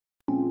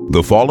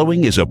The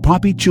following is a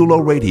Papi Chulo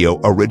Radio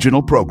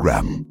original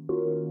program.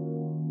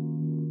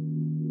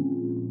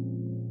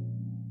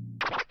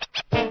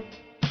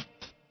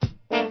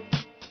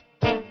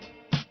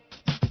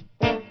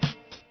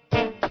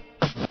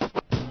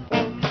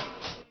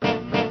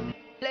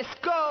 Let's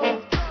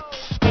go.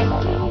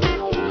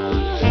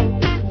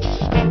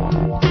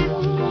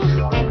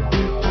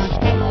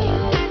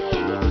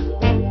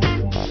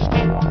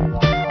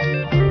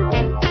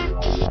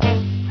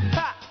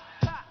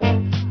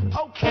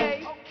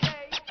 Okay.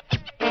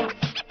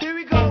 Here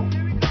we go.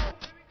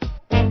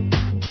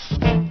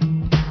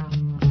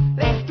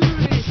 Let's do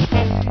this.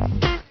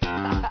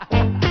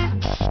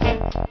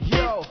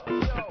 Yo.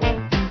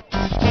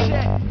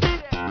 Check.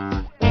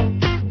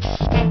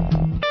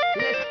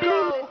 Let's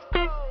go.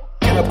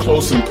 Get up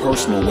close and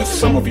personal with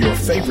some of your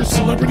favorite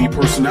celebrity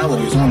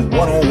personalities on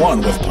One-on-One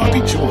with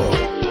Papi Chulo.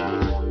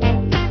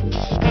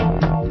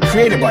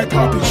 Created by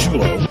Papi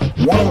Chulo,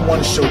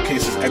 One-on-One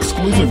showcases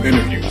exclusive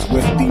interviews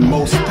with the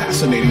most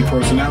fascinating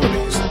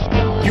personalities.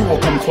 You will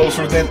come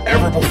closer than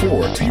ever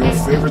before to your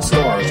favorite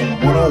stars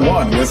on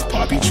One-on-One with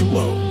Papi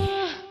Chulo.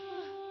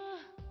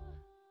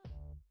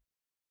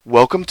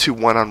 Welcome to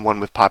One-on-One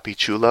with Papi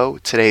Chulo.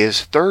 Today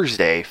is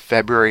Thursday,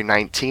 February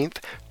 19th,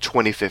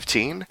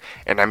 2015,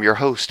 and I'm your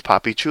host,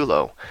 Papi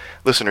Chulo.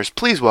 Listeners,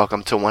 please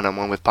welcome to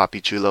One-on-One with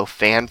Papi Chulo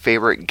fan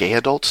favorite gay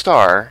adult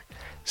star,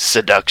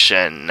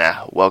 Seduction.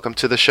 Welcome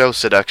to the show,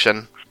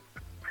 Seduction.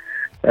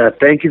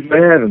 Thank you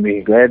for having me.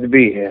 Glad to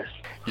be here.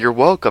 You're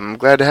welcome. I'm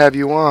glad to have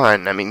you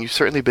on. I mean, you've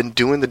certainly been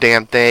doing the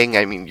damn thing.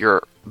 I mean,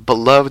 you're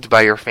beloved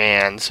by your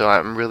fans, so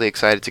I'm really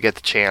excited to get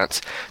the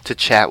chance to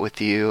chat with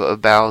you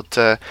about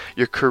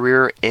your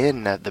career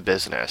in the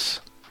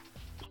business.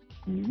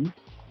 Mm-hmm.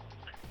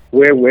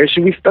 Where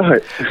should we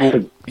start?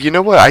 Well, you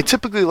know what? I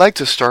typically like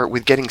to start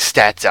with getting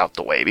stats out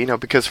the way,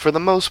 because for the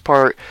most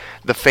part,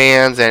 the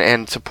fans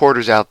and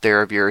supporters out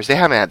there of yours, they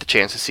haven't had the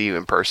chance to see you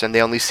in person.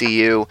 They only see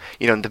you,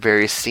 in the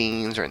various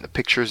scenes or in the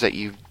pictures that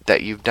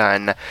you've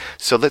done.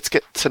 So let's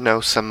get to know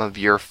some of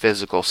your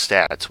physical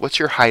stats. What's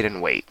your height and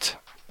weight?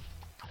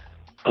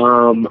 I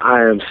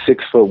am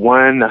 6'1",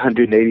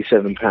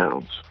 187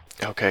 pounds.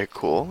 Okay,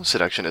 cool.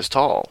 Seduction is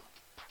tall.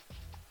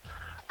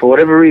 For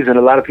whatever reason,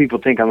 a lot of people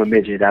think I'm a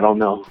midget. I don't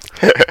know.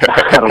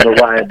 I don't know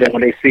why. Then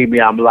when they see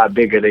me, I'm a lot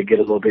bigger. They get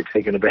a little bit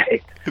taken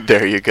aback.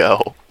 There you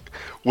go.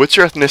 What's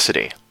your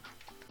ethnicity?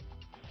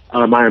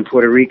 I am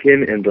Puerto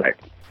Rican and black.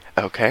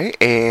 Okay,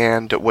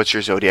 and what's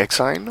your zodiac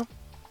sign?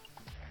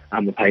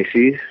 I'm a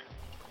Pisces.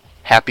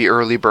 Happy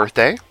early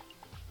birthday.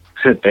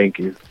 Thank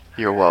you.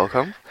 You're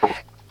welcome.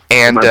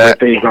 And my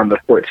birthday is on the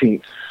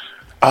 14th.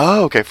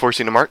 Oh, okay,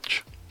 14th of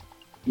March?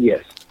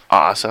 Yes.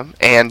 Awesome.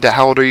 And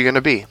how old are you going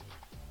to be?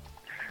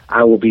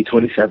 I will be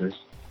 27.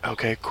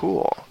 Okay,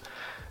 cool.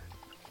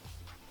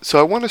 So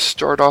I want to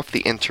start off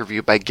the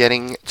interview by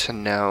getting to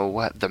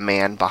know the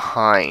man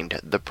behind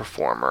the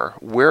performer.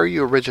 Where are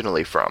you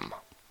originally from?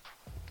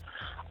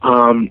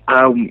 I'm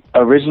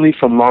originally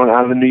from Long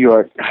Island, New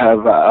York.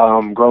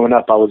 Growing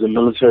up, I was a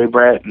military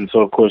brat, and so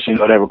of course,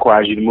 that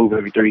requires you to move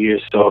every 3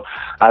 years. So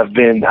I've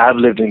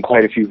lived in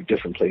quite a few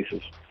different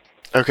places.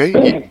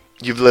 Okay,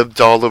 you've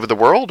lived all over the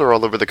world or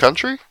all over the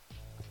country?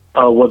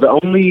 Well, the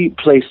only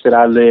place that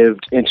I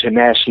lived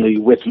internationally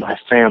with my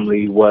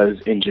family was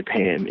in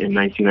Japan in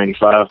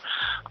 1995.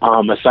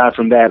 Aside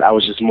from that, I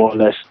was just more or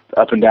less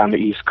up and down the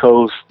East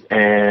Coast,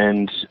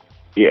 and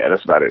yeah,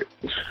 that's about it.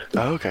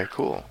 Okay,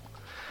 cool.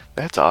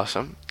 That's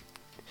awesome.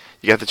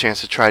 You got the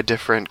chance to try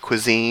different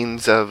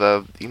cuisines of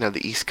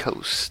the East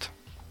Coast.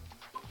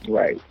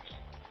 Right.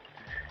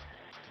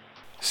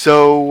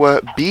 So,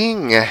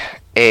 being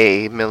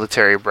a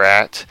military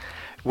brat,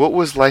 what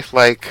was life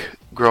like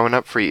growing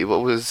up for you?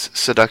 What was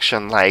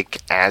Seduction like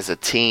as a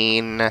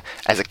teen,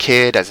 as a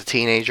kid, as a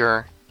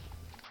teenager?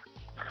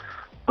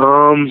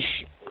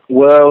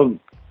 Well,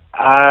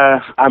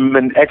 I'm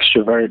an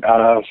extrovert.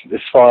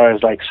 As far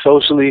as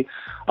socially,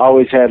 I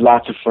always had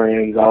lots of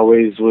friends. I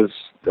always was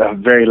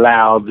very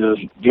loud,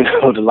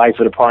 the life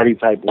of the party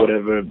type,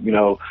 whatever,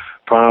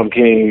 prom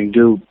king,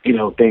 do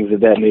things of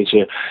that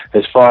nature.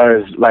 As far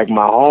as my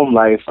home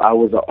life, I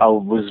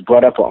was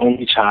brought up an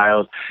only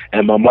child,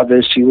 and my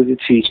mother, she was a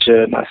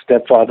teacher. My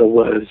stepfather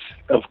was,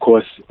 of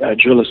course, a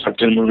drill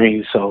instructor in the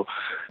Marines. So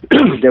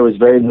there was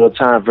very little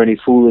time for any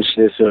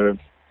foolishness or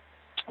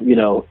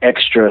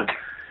extra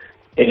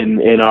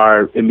in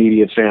our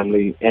immediate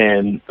family.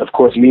 And of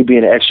course, me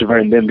being an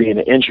extrovert and them being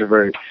an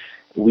introvert,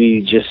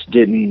 we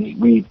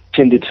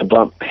tended to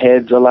bump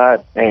heads a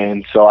lot,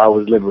 and so I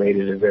was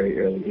liberated at a very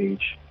early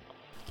age.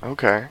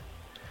 Okay.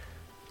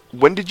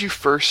 When did you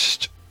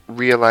first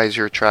realize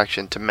your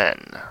attraction to men?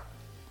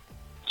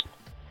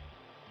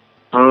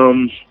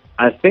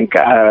 I think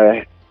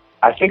I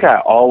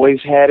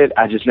always had it.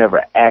 I just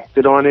never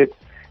acted on it.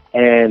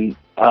 And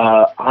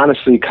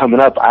honestly, coming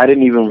up, I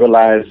didn't even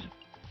realize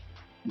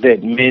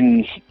that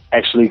men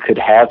actually could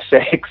have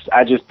sex.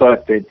 I just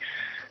thought that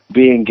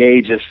being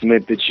gay just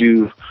meant that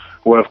you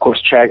were, of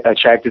course,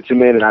 attracted to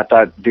men, and I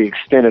thought the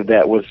extent of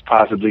that was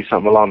possibly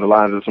something along the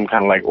lines of some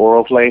kind of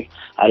oral play.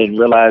 I didn't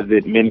realize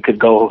that men could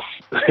go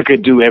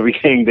could do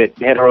everything that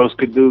heteros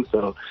could do.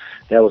 So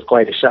that was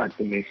quite a shock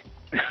to me.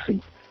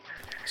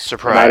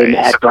 Surprise. I didn't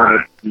act on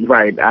it.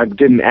 Right. I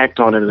didn't act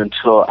on it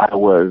until I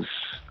was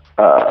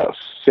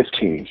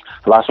 15.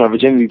 I lost my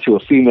virginity to a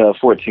female at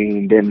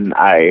 14. Then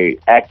I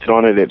acted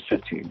on it at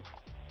 15.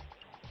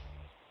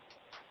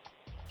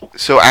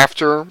 So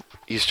after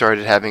you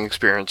started having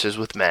experiences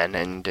with men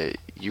and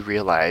you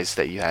realized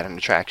that you had an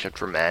attraction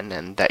for men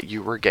and that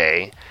you were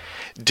gay,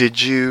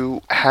 did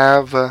you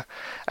have,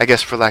 I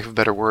guess for lack of a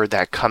better word,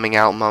 that coming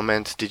out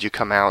moment? Did you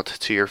come out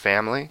to your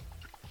family?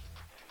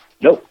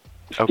 Nope.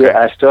 Okay.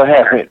 I still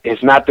haven't.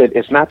 It's not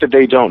that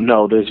they don't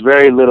know. There's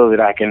very little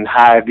that I can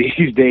hide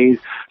these days,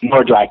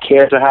 nor do I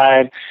care to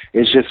hide.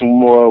 It's just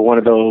more one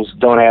of those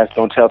don't ask,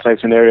 don't tell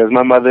type scenarios.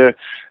 My mother,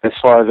 as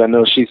far as I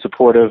know, she's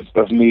supportive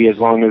of me as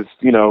long as,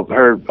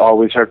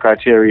 her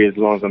criteria, as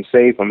long as I'm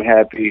safe, I'm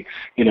happy,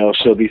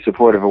 she'll be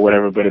supportive or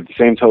whatever. But at the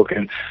same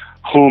token,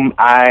 whom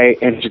I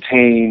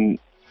entertain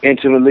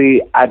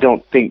intimately, I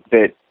don't think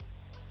that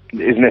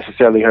is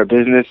necessarily her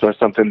business or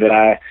something that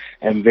I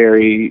am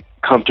very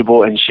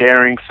comfortable in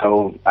sharing,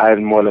 so I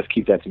more or less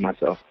keep that to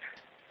myself.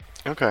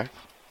 Okay.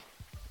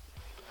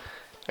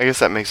 I guess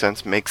that makes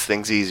sense. Makes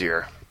things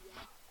easier.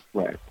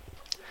 Right.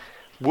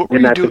 What were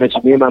And you not to doing?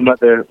 mention, me and my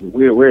mother,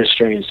 we're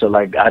estranged, so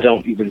like I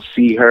don't even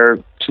see her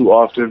too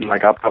often.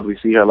 Like I'll probably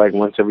see her like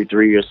once every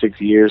 3 or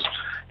 6 years,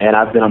 and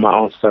I've been on my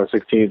own since I was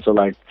 16. So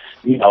like,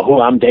 who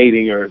I'm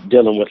dating or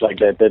dealing with like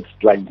that's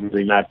like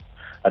really not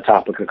a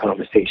topic of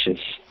conversation.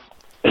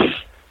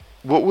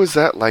 What was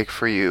that like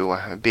for you,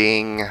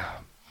 being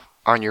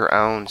on your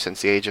own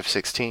since the age of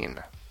 16?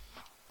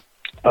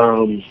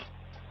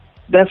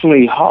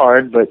 Definitely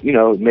hard, but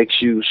it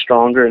makes you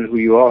stronger in who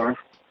you are.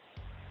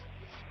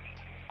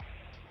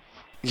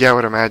 Yeah, I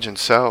would imagine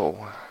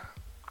so.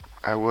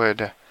 I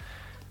would.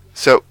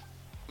 So,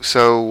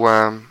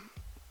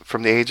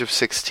 from the age of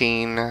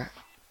 16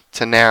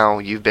 to now,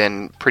 you've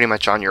been pretty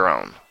much on your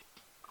own.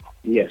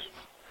 Yes.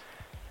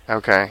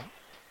 Okay.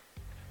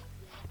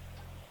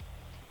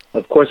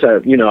 Of course,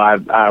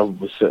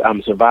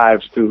 I'm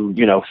survived through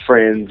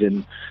friends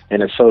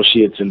and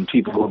associates and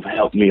people who have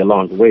helped me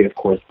along the way, of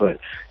course. But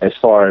as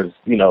far as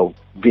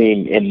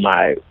being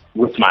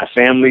with my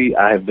family,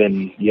 I've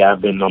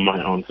been on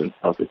my own since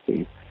I was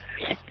 15.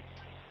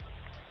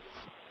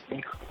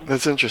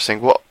 That's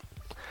interesting. Well,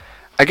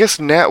 I guess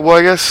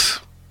the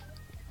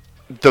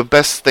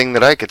best thing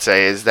that I could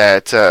say is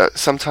that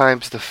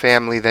sometimes the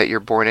family that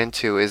you're born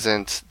into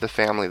isn't the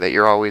family that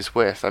you're always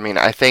with. I mean,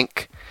 I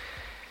think,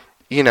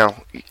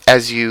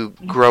 as you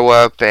grow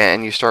up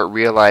and you start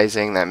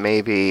realizing that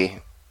maybe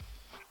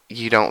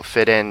you don't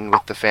fit in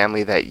with the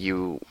family that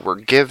you were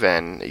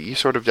given, you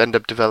sort of end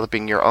up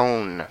developing your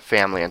own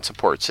family and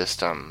support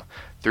system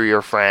through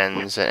your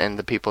friends and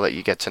the people that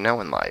you get to know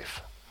in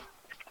life.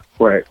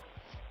 Right.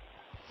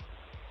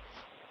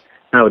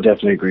 I would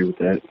definitely agree with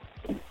that.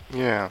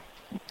 Yeah.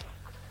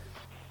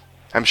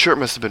 I'm sure it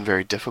must have been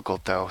very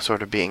difficult, though,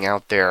 sort of being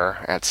out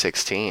there at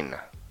 16.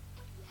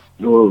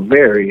 Well,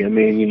 very. I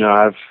mean,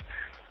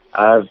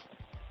 because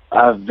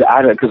I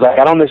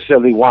don't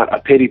necessarily want a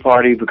pity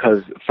party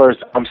because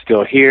first I'm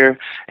still here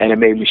and it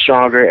made me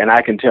stronger and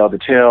I can tell the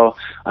tale.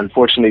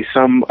 Unfortunately,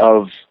 some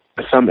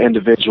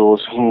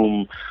individuals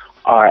whom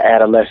are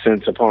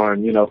adolescents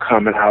upon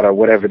coming out or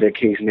whatever their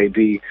case may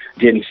be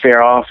didn't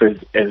fare off as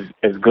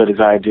good as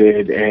I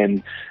did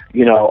and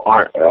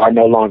are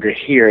no longer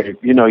here.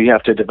 You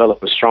have to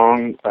develop a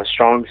strong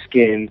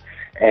skin.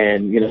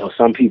 And,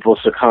 some people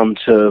succumb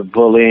to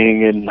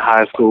bullying in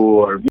high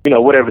school or,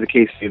 whatever the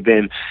case may have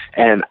been.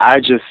 And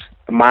I just,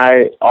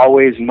 my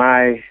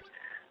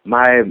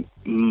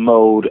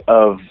mode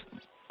of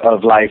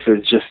life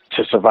is just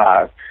to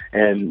survive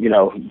and,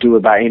 do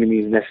it by any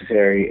means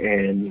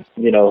necessary. And,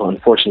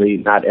 unfortunately,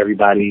 not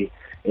everybody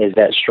is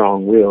that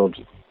strong-willed.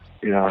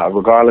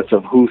 Regardless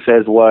of who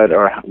says what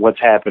or what's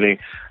happening,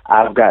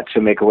 I've got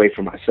to make a way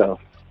for myself.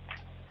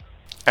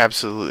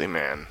 Absolutely,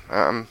 man.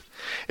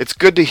 It's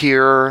good to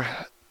hear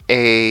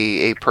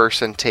a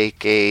person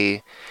take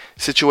a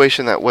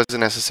situation that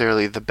wasn't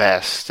necessarily the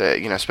best,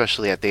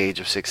 especially at the age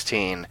of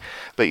 16.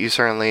 But you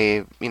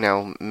certainly,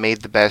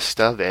 made the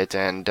best of it,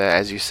 and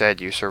as you said,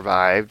 you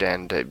survived,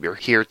 and you're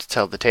here to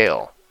tell the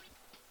tale.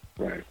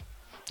 Right.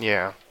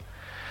 Yeah.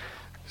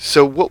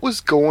 So what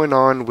was going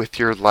on with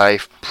your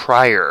life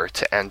prior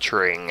to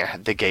entering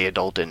the gay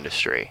adult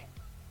industry?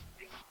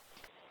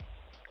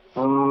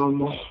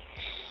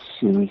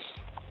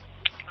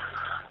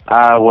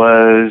 I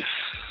was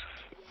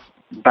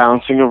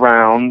bouncing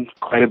around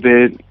quite a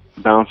bit,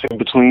 bouncing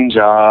between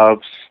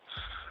jobs,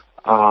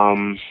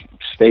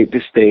 state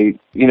to state.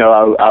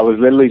 I was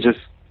literally just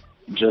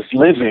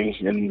living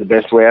in the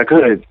best way I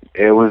could.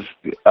 It was,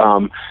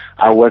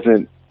 I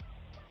wasn't,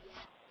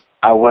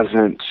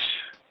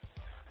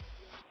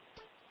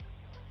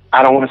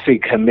 I don't want to say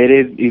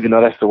committed, even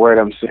though that's the word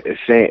I'm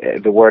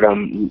saying, the word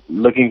I'm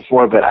looking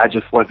for, but I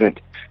just wasn't,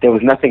 there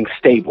was nothing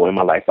stable in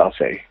my life, I'll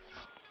say.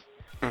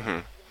 Mm-hmm.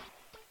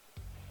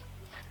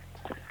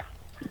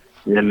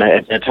 And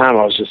at that time,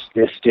 I was just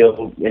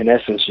still, in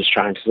essence, just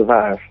trying to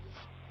survive.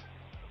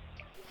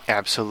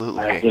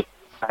 Absolutely.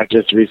 I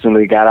just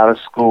recently got out of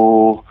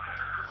school.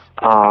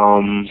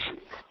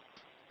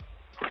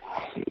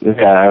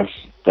 Yeah,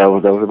 that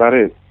was about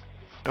it.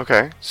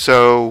 Okay.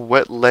 So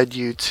what led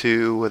you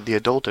to the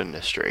adult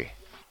industry?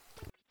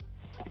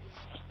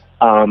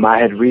 I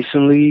had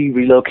recently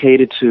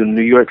relocated to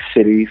New York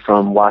City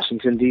from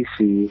Washington,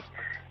 D.C.,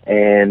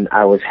 and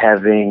I was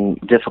having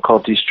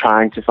difficulties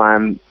trying to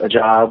find a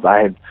job.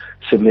 I had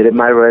submitted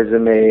my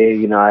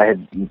resume, I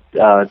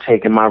had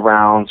taken my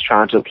rounds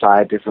trying to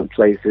apply at different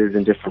places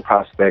and different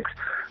prospects.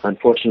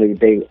 Unfortunately,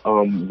 they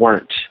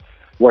weren't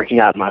working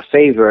out in my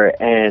favor,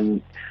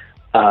 and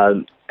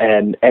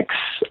an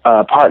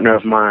ex-partner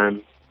of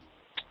mine,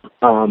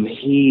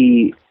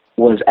 he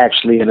was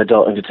actually an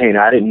adult entertainer.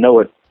 I didn't know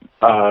it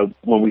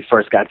when we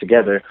first got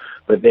together,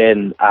 but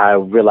then I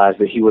realized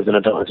that he was an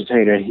adult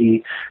entertainer, and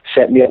he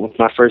set me up with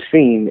my first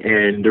scene.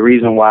 And the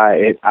reason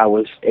why I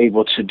was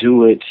able to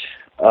do it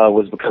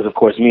was because, of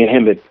course, me and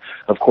him had,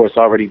 of course,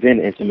 already been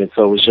intimate,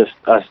 so it was just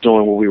us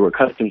doing what we were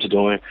accustomed to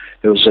doing.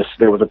 There was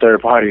a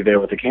third party there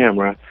with the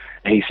camera,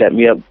 and he set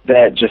me up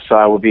that just so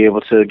I would be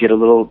able to get a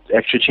little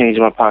extra change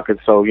in my pocket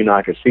so,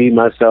 I could feed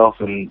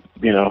myself and,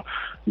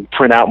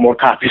 print out more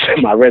copies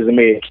of my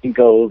resume at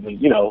Kinko's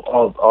and,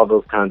 all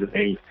those kinds of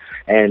things.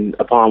 And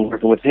upon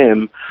working with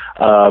him,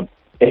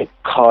 it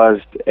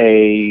caused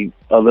a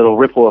little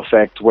ripple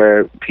effect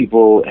where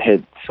people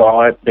had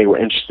saw it, they were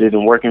interested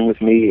in working with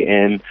me,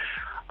 and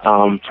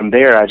from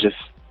there I just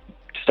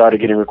started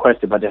getting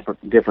requested by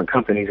different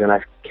companies, and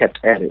I kept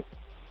at it.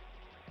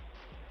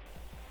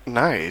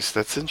 Nice,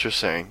 that's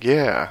interesting.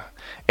 Yeah,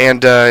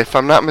 and if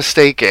I'm not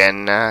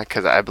mistaken,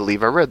 because I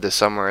believe I read this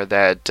somewhere,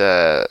 that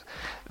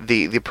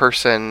the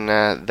person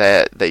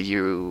that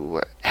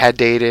you had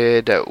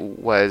dated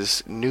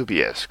was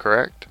Nubius,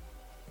 correct?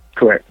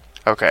 Correct.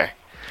 Okay,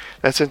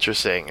 that's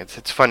interesting.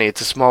 It's funny.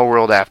 It's a small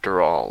world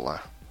after all.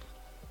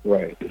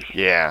 Right.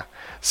 Yeah.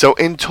 So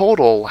in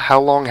total, how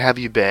long have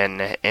you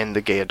been in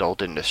the gay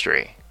adult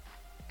industry?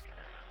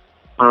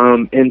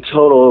 In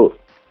total,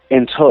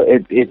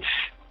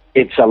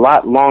 it's a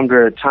lot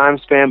longer time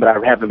span, but I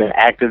haven't been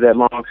active that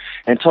long.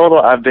 In total,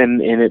 I've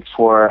been in it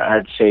for,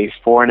 I'd say,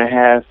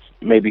 4.5,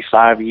 maybe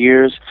 5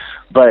 years.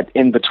 But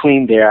in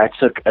between there, I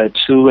took a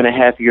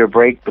 2.5-year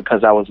break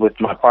because I was with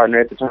my partner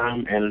at the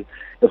time, and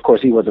of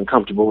course, he wasn't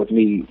comfortable with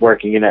me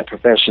working in that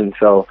profession.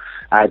 So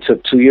I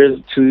took 2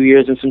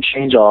 years and some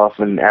change off,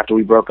 and after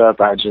we broke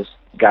up, I just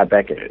got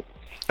back at it.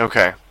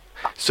 Okay.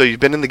 So you've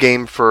been in the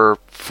game for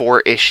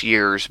 4-ish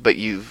years, but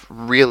you've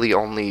really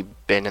only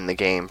been in the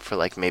game for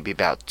like maybe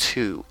about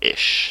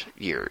 2-ish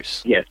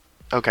years. Yes.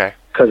 Okay.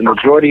 Because the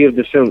majority of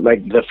the film,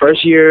 like the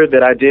first year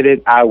that I did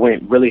it, I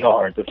went really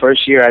hard. The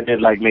first year I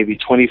did like maybe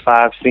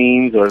 25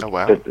 scenes or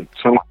 25,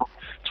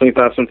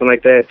 something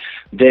like that.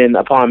 Then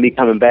upon me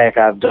coming back,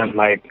 I've done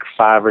like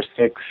 5 or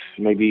 6,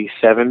 maybe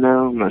 7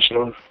 now. I'm not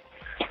sure.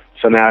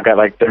 So now I got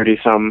like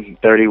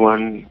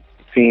 31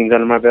 scenes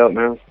under my belt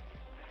now.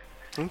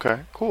 Okay,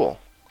 cool.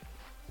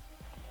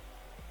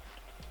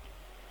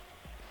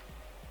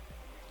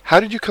 How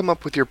did you come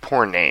up with your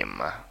porn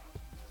name?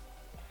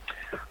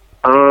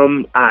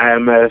 I'm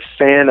a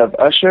fan of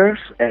Usher,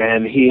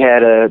 and he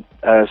had a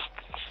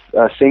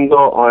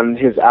single on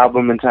his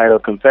album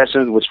entitled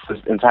Confessions, which was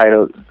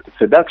entitled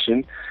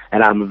Seduction,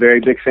 and I'm a very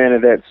big fan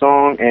of that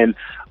song. And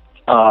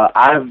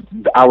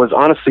I was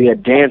honestly a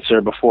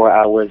dancer before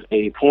I was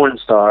a porn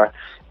star,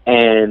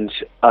 and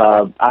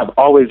I've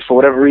always, for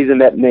whatever reason,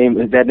 that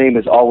name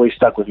has always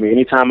stuck with me.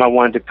 Anytime I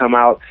wanted to come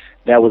out,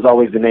 that was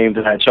always the name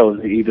that I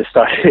chose.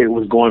 It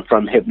was going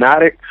from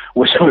Hypnotic,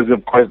 which was,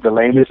 of course, the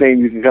lamest name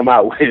you can come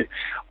out with,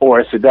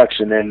 or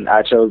Seduction, and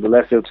I chose the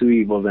lesser of two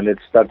evils, and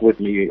it's stuck with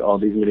me all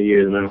these many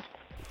years now.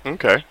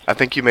 Okay. I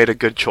think you made a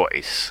good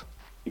choice.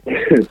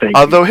 Thank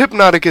Although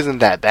Hypnotic isn't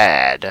that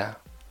bad.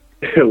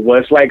 you. Well,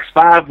 it's like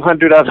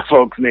 500 other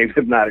folks named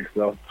Hypnotic,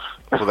 so.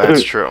 Well,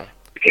 that's true.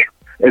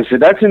 And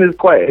Seduction is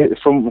quite,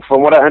 from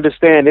what I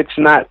understand, it's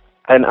not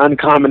an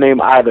uncommon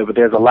name either, but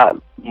there's a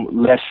lot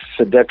less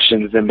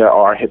seductions than there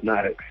are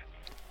hypnotics.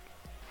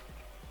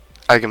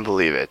 I can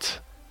believe it.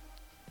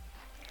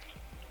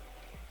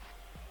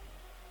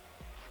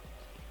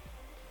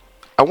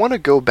 I want to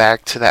go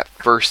back to that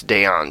first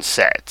day on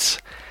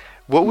set.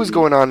 What was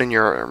going on in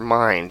your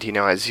mind,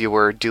 as you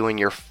were doing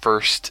your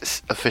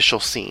first official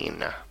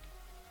scene?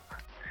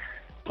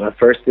 My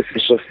first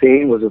official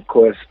scene was, of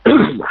course,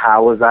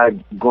 how was I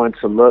going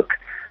to look?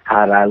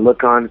 How did I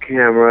look on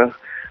camera?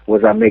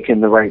 Was I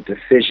making the right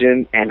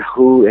decision? And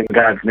who in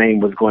God's name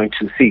was going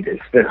to see this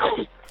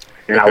film?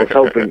 And I was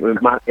hoping, in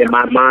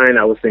my mind,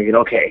 I was thinking,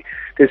 okay,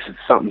 this is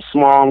something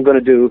small I'm going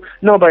to do.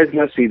 Nobody's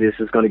going to see this.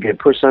 It's going to get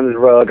pushed under the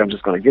rug. I'm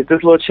just going to get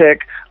this little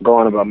check, go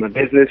on about my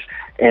business,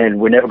 and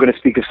we're never going to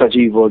speak of such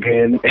evil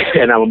again,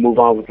 and I'm going to move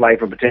on with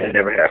life and pretend it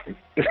never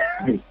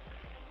happened.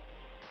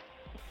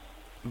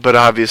 But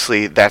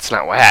obviously, that's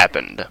not what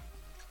happened.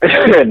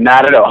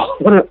 Not at all.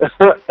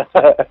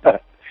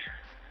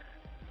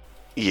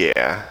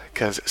 Yeah,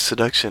 because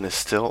Seduction is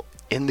still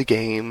in the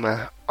game,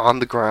 on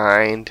the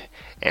grind,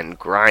 and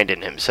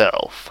grinding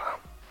himself.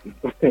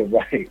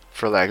 Right.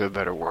 for lack of a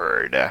better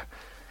word.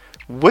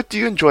 What do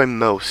you enjoy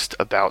most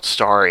about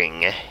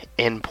starring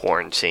in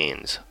porn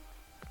scenes?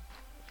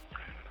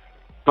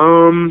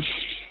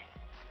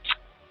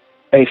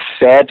 It's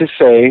sad to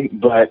say,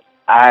 but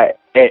at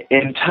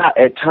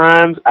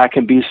times I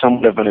can be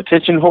somewhat of an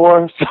attention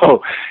whore,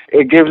 so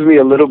it gives me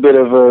a little bit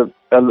of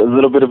a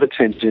little bit of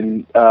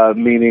attention,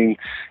 meaning,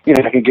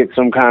 I can get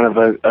some kind of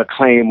a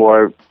acclaim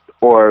or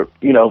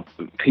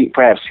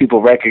perhaps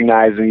people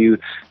recognizing you.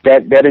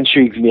 That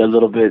intrigues me a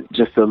little bit,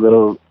 just a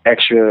little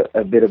extra,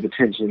 a bit of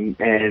attention.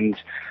 And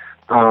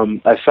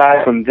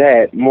aside from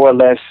that, more or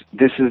less,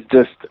 this is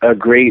just a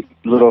great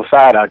little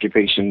side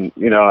occupation.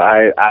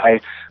 I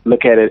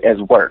look at it as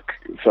work.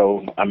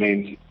 So, I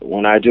mean,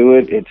 when I do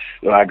it,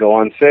 when I go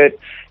on set,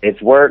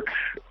 it's work.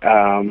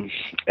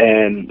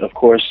 And of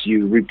course,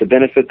 you reap the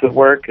benefits of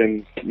work,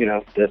 and,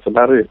 that's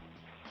about it.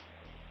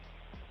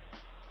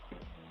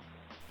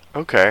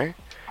 Okay.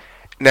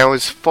 Now,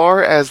 as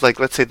far as,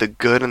 let's say the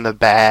good and the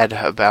bad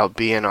about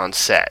being on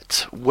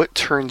set, what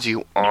turns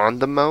you on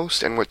the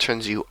most and what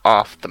turns you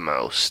off the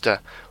most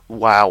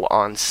while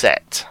on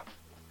set?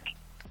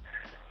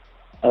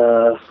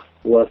 Well,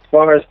 as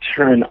far as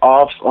turn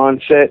off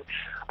on set,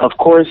 of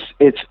course,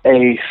 it's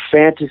a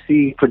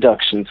fantasy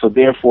production, so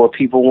therefore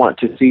people want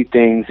to see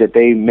things that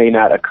they may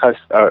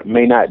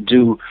not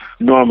do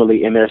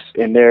normally in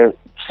their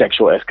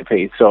sexual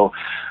escapades. So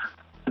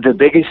the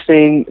biggest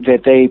thing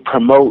that they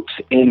promote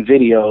in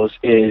videos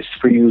is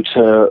for you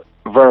to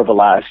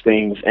verbalize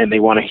things, and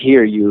they want to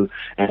hear you,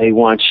 and they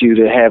want you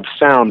to have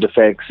sound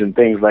effects and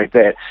things like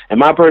that. In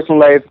my personal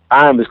life,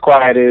 I'm as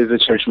quiet as a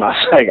church mouse.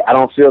 I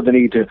don't feel the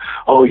need to,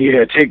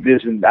 take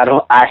this, and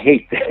I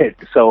hate that.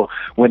 So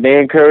when they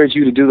encourage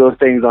you to do those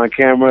things on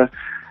camera,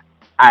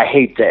 I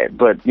hate that.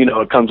 But,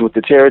 it comes with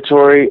the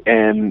territory,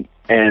 and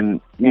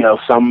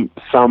some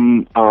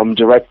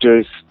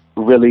directors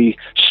really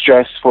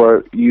stress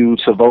for you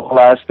to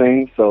vocalize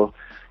things. So,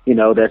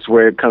 that's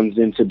where it comes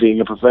into being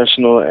a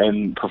professional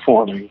and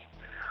performing.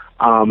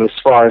 As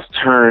far as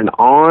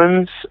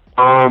turn-ons,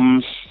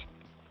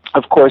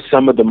 of course,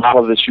 some of the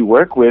models that you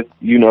work with,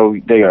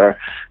 they are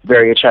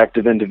very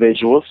attractive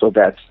individuals, so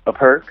that's a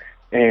perk.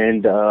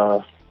 And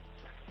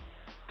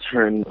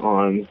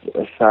turn-ons,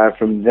 aside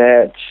from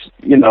that,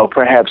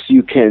 perhaps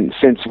you can,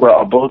 since we're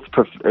all both,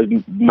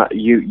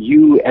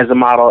 you as a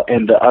model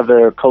and the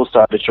other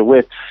co-star that you're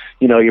with,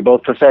 you're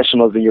both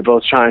professionals, and you're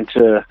both trying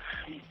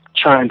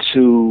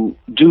to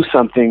do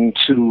something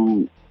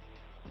to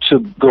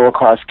go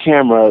across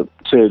camera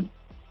to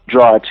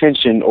draw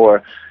attention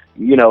or,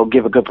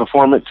 give a good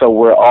performance. So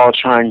we're all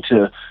trying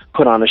to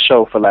put on a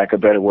show, for lack of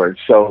a better word.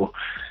 So,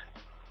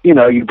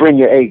 you bring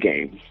your A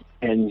game,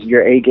 and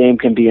your A game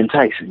can be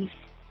enticing.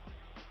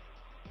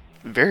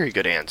 Very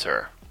good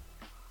answer.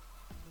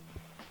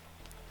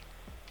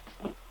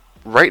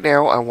 Right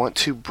now, I want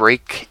to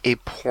break a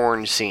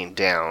porn scene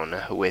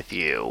down with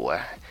you.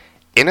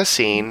 In a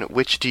scene,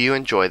 which do you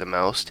enjoy the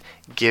most,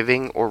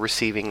 giving or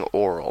receiving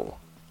oral?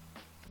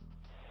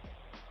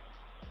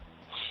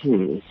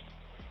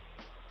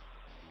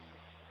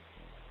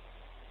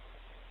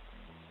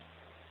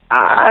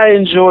 I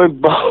enjoy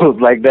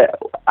both. Like that,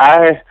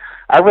 I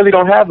really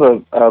don't have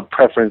a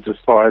preference as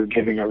far as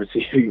giving or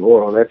receiving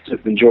oral. That's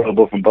just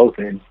enjoyable from both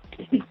ends.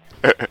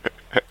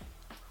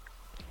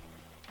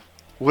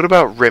 What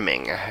about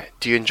rimming?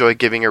 Do you enjoy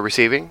giving or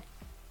receiving?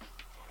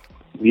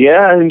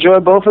 Yeah, I enjoy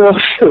both of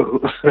those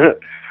too.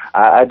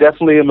 I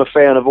definitely am a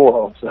fan of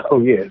oral, so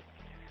yeah.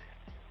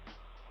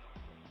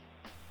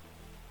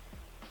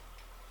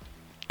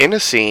 In a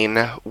scene,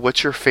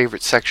 what's your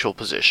favorite sexual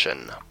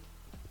position?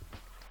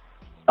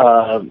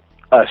 A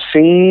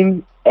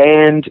scene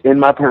and in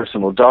my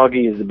personal,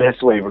 doggy is the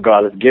best way,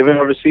 regardless. Giving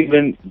or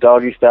receiving,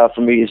 doggy style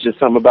for me is just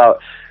something about,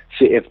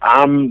 if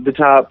I'm the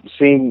top,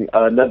 seeing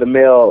another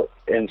male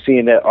and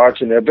seeing that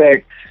arch in their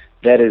back,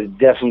 that is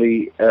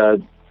definitely a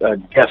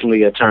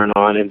turn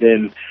on. And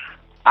then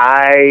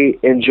I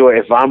enjoy,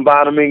 if I'm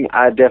bottoming,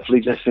 I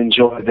definitely just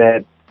enjoy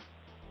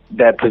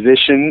that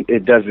position.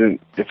 It doesn't,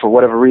 for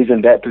whatever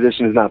reason, that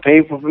position is not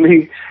painful for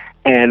me.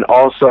 And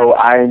also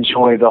I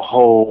enjoy the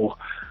whole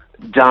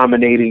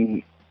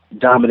dominating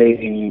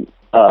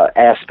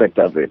aspect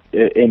of it.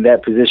 In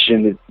that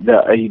position,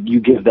 you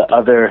give the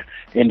other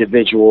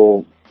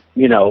individual,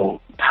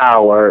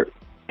 power,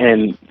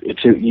 and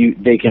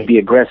they can be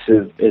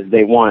aggressive as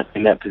they want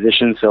in that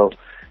position. So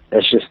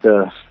that's just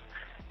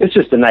it's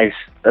just a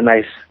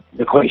nice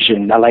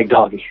equation. I like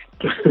doggy.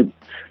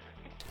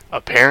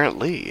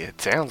 Apparently,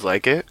 it sounds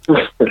like it.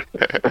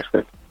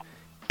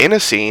 In a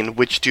scene,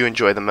 which do you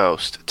enjoy the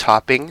most?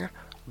 Topping,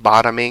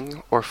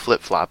 bottoming, or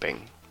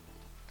flip-flopping?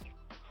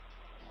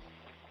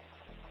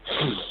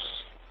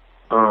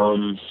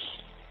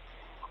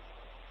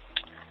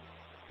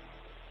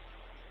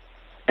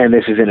 And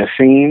this is in a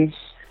scene.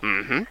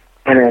 Mm-hmm.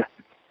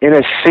 In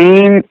a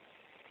scene,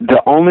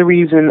 the only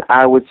reason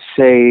I would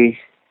say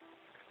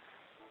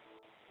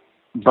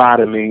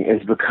bottoming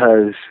is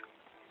because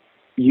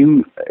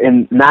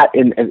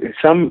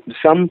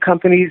some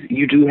companies,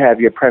 you do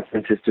have your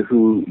preferences to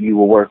who you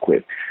will work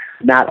with.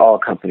 not all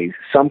companies.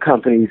 Some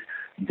companies,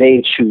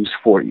 they choose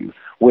for you,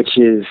 which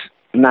is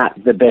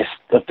not the best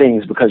of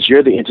things because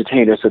you're the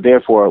entertainer. So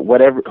therefore,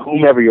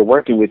 whomever you're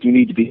working with, you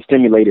need to be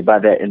stimulated by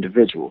that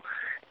individual.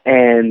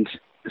 And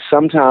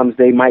sometimes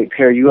they might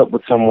pair you up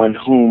with someone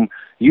whom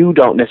you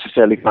don't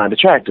necessarily find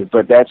attractive,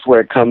 but that's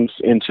where it comes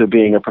into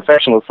being a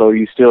professional. So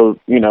you still,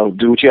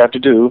 do what you have to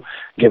do,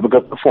 give a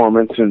good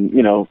performance, and,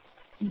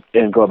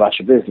 and go about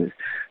your business.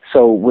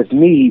 So with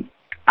me,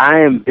 I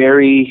am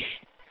very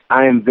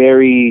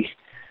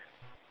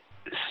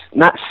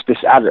not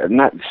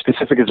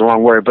specific is the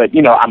wrong word, but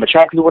I'm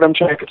attracted to what I'm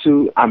attracted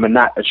to. I'm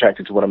not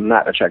attracted to what I'm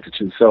not attracted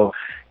to. So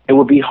it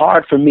would be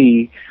hard for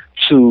me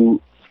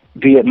to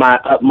be at my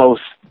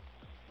utmost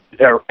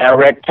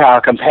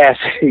erectile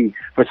capacity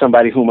for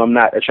somebody whom I'm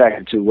not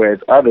attracted to, whereas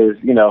others,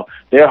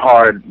 they're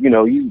hard.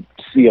 You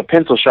see a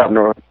pencil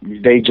sharpener,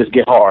 they just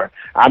get hard.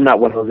 I'm not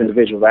one of those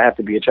individuals. I have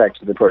to be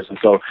attracted to the person.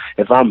 So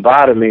if I'm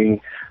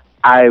bottoming,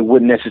 I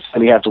wouldn't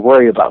necessarily have to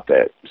worry about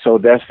that. So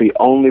that's the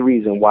only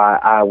reason why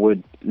I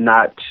would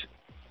not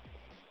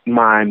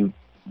mind.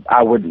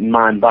 I wouldn't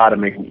mind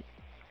bottoming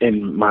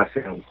in my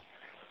films.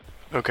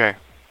 Okay.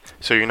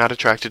 So you're not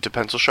attracted to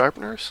pencil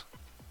sharpeners?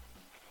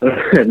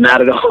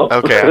 Not at all.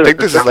 Okay, I think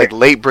this is like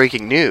late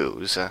breaking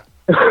news.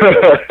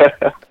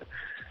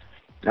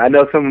 I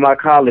know some of my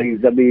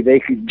colleagues, they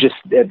could just,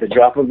 at the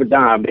drop of a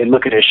dime, they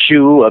look at a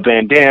shoe, a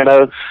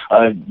bandana,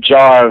 a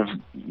jar of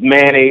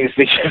mayonnaise,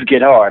 they just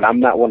get hard.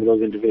 I'm not one of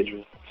those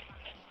individuals.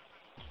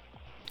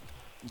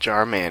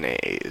 Jar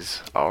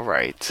mayonnaise. All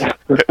right.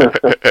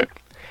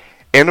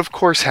 And of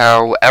course,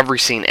 how every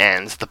scene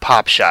ends, the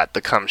pop shot,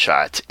 the cum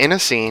shot. In a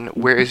scene,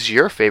 where is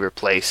your favorite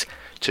place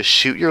to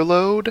shoot your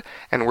load,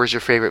 and where's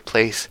your favorite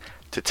place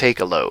to take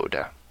a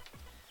load?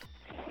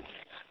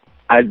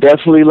 I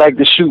definitely like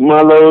to shoot my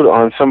load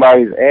on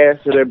somebody's ass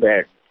or their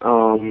back.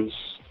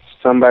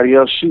 Somebody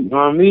else shooting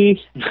on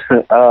me,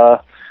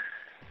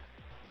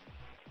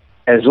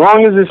 as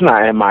long as it's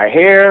not in my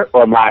hair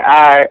or my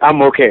eye,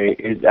 I'm okay.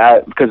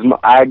 Because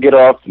I get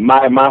off,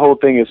 my whole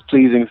thing is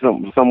pleasing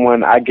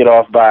someone. I get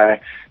off by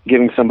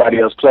giving somebody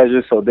else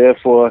pleasure, so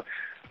therefore,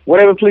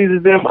 whatever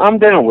pleases them, I'm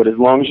down with. As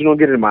long as you don't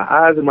get it in my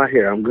eyes or my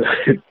hair, I'm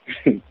good.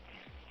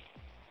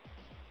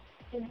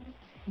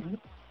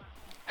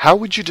 How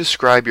would you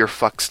describe your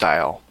fuck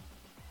style?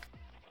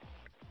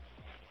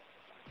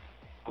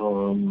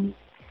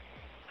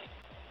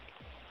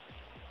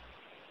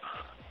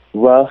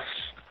 Rough,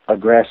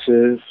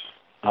 aggressive,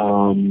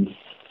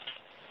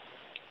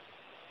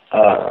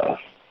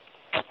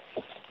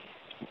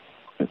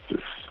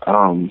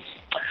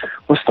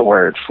 what's the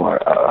word for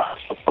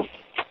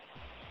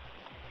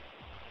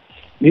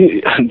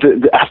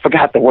I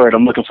forgot the word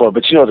I'm looking for,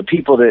 but the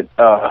people that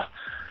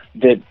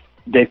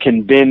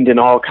can bend in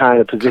all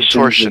kinds of positions.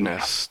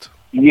 Contortionist.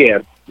 Yeah,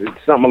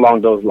 something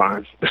along those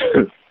lines.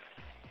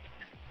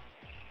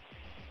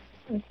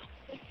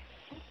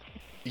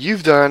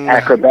 You've done...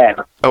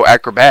 Acrobatic. Oh,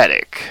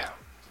 acrobatic.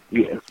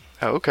 Yeah.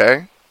 Oh,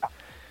 okay.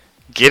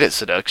 Get it,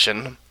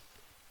 seduction.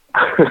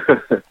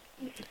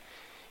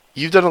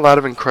 You've done a lot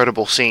of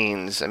incredible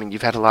scenes. I mean,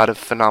 you've had a lot of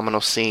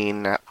phenomenal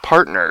scene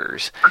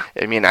partners.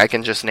 I mean, I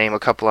can just name a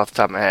couple off the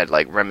top of my head,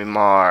 like Remy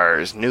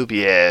Mars,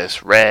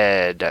 Nubius,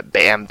 Red,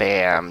 Bam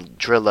Bam,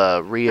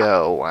 Drilla,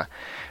 Rio.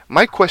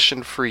 My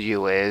question for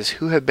you is,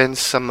 who have been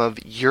some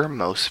of your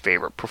most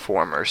favorite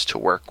performers to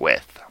work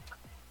with?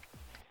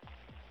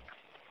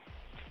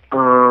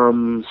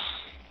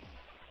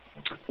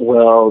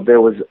 Well, there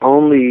was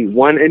only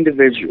one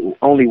individual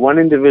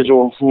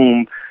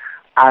whom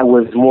I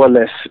was more or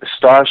less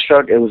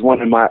starstruck. It was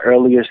one of my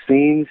earlier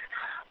scenes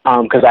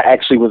because I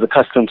actually was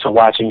accustomed to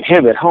watching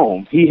him at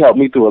home. He helped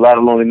me through a lot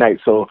of lonely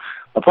nights. So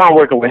upon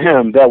working with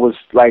him, that was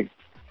kind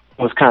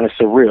of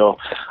surreal.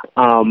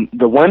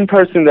 The one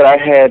person that I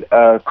had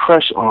a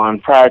crush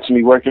on prior to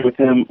me working with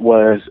him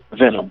was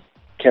Venom,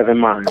 Kevin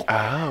Mines.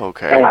 Oh,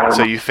 okay.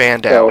 So you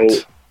fanned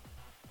out.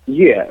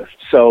 Yeah,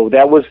 so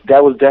that was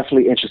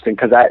definitely interesting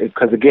because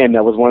again,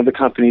 that was one of the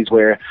companies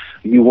where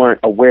you weren't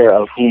aware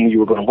of whom you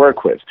were going to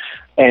work with,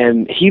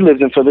 and he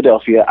lives in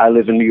Philadelphia. I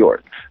live in New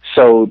York,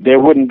 so there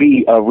wouldn't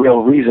be a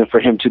real reason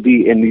for him to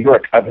be in New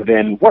York other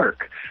than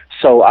work.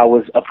 So I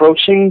was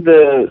approaching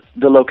the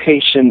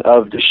location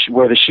of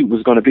where the shoot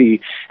was going to be,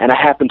 and I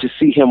happened to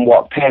see him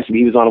walk past me.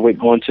 He was on the way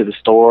going to the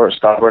store or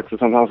Starbucks or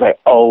something. I was like,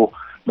 oh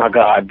my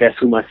God, that's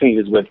who my scene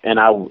is with,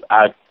 and I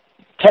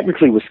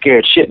technically was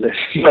scared shitless,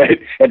 but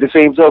at the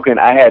same token,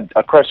 I had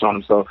a crush on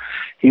him. So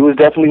he was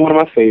definitely one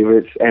of my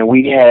favorites, and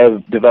we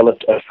have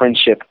developed a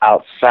friendship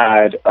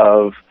outside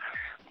of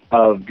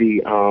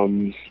the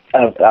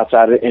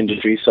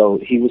industry. So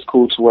he was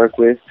cool to work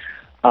with.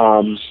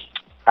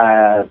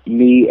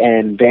 Me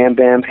and Bam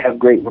Bam have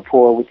great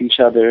rapport with each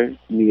other.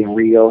 Me and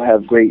Rio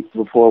have great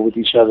rapport with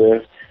each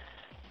other,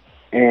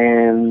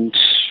 and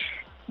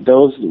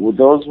those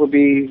would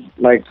be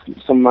like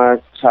some of my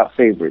top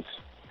favorites.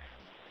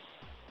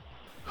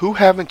 Who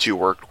haven't you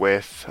worked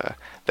with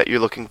that you're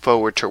looking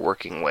forward to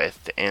working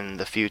with in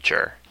the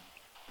future?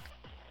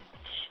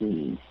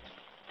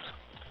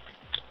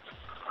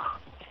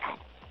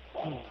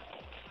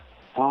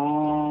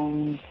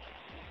 That's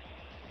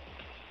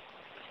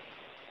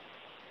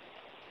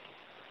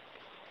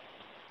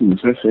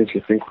an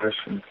interesting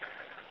question.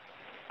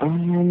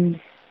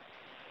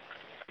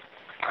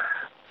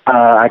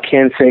 I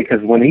can't say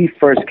because when he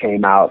first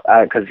came out,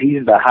 because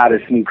he's the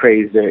hottest new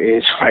craze there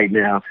is right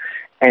now,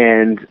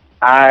 and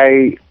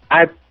I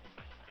had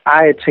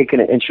taken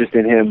an interest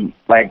in him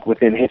like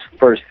within his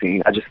first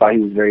scene. I just thought he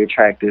was very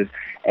attractive,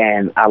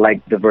 and I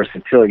liked the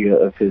versatility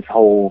of his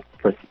whole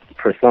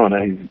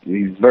persona.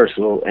 He's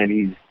versatile,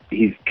 and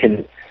he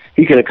can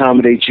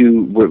accommodate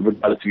you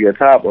regardless if you're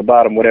top or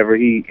bottom, whatever.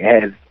 He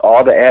has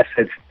all the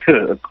assets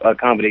to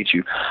accommodate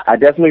you. I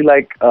definitely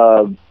like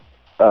XL.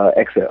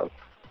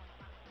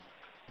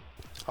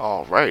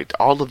 All right,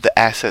 all of the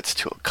assets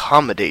to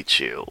accommodate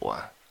you.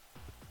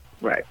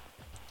 Right.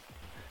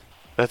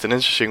 That's an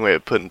interesting way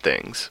of putting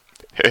things.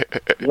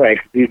 Right.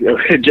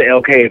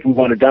 Okay, if we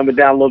want to dumb it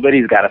down a little bit,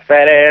 he's got a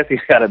fat ass.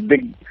 He's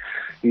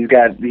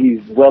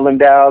well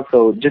endowed.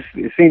 So just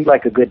it seems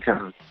like a good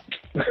time.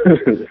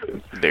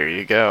 There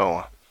you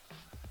go.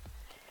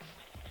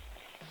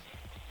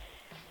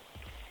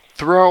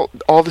 Throughout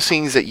all the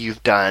scenes that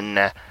you've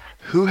done,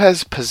 who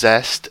has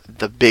possessed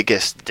the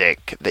biggest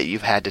dick that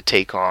you've had to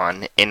take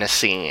on in a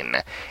scene?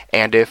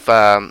 And if,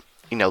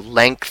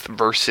 length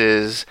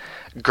versus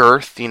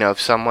girth, if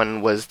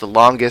someone was the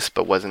longest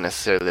but wasn't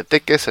necessarily the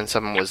thickest, and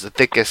someone was the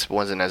thickest but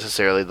wasn't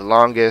necessarily the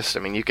longest, I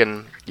mean, you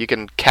can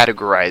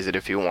categorize it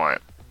if you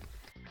want.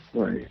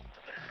 Right.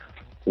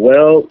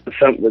 Well,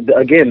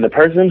 the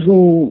person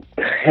who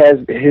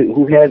has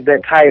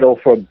that title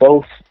for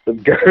both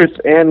girth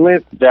and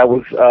length, that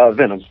was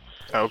Venom.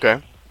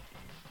 Okay.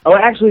 Oh,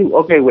 actually,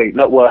 okay, wait.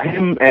 No, well,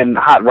 him and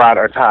Hot Rod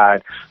are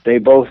tied.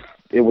 That was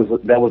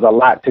a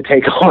lot to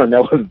take on.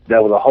 That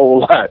was a whole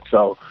lot.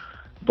 So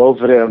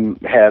both of them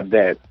have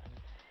that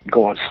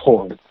going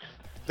for them.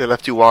 They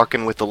left you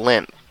walking with a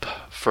limp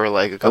for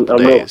like a couple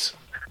days.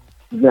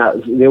 Now,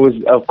 there was,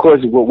 of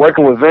course,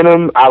 working with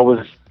Venom.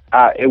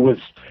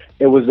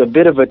 It was a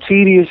bit of a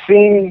tedious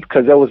scene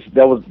because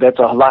that's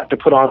a lot to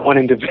put on one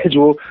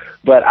individual.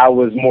 But I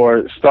was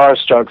more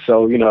starstruck,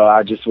 so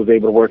I just was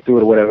able to work through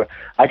it or whatever.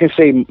 I can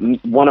say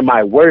one of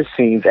my worst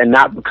scenes, and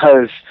not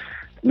because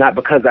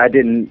I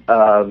didn't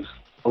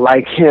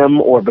like him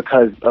or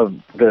because of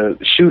the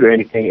shoot or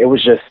anything. It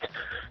was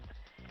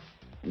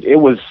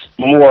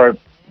more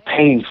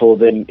painful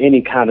than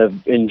any kind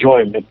of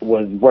enjoyment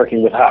was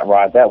working with Hot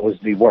Rod. That was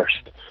the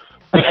worst.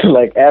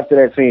 Like after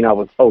that scene, I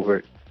was over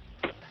it.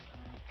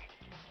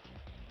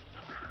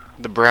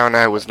 The brown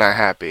eye was not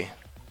happy.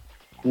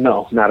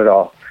 No, not at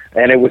all.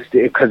 And it was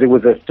because it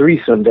was a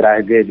threesome that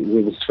I did.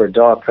 It was for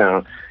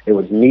Dogpound. It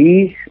was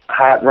me,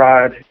 Hot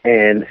Rod,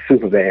 and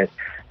Superbad.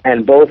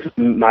 And both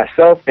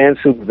myself and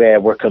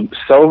Superbad were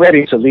so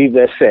ready to leave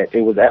that set.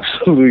 It was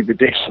absolutely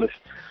ridiculous.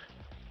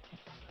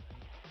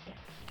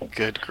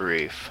 Good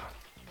grief.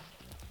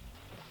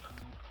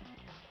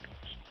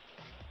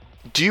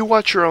 Do you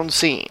watch your own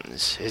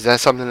scenes? Is that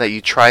something that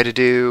you try to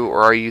do,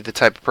 or are you the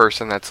type of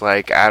person that's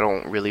like, I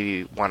don't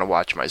really want to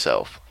watch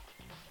myself?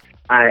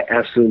 I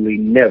absolutely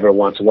never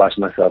want to watch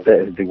myself. That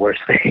is the worst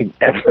thing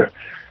ever.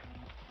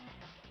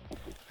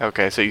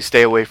 Okay, so you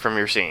stay away from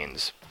your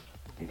scenes.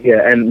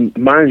 Yeah, and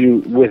mind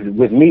you,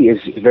 with me,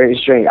 it's very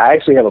strange. I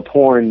actually have a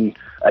porn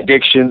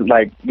addiction,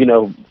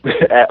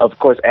 of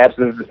course,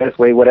 abstinence is the best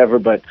way, whatever,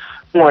 but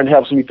porn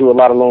helps me through a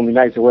lot of lonely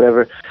nights or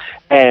whatever.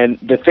 And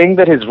the thing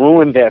that has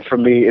ruined that for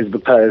me is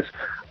because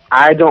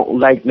I don't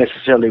like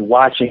necessarily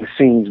watching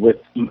scenes with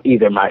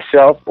either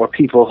myself or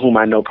people whom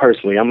I know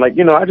personally. I'm like,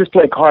 I just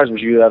played cards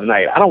with you the other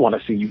night. I don't want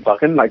to see you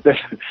fucking. Like,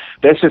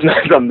 that's just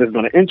not something that's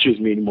going to interest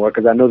me anymore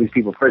because I know these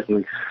people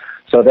personally.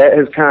 So that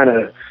has kind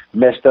of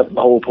messed up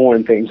the whole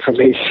porn thing for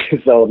me.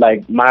 So,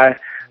 like,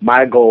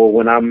 my goal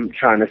when I'm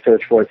trying to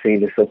search for a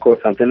scene is, of course,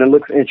 something that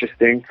looks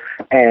interesting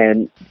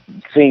and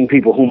seeing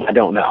people whom I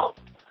don't know.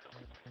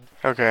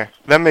 Okay,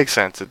 that makes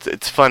sense.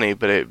 It's funny,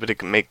 but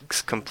it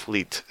makes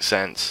complete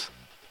sense.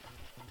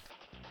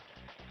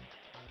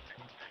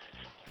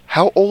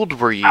 How old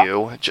were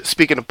you,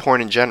 speaking of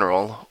porn in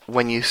general,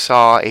 when you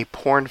saw a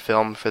porn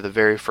film for the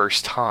very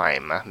first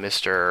time,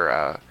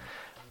 Mr.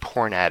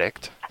 Porn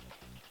Addict?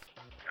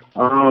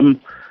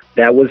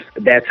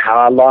 That's how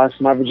I lost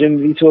my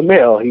virginity to a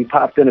male. He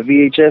popped in a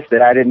VHS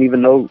that I didn't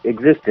even know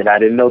existed. I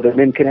didn't know that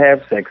men could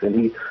have sex, and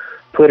he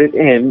put it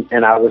in,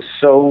 and I was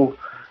so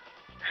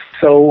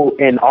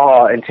in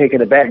awe and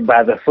taken aback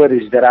by the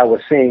footage that I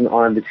was seeing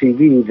on the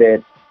TV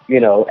that,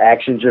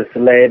 action just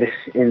led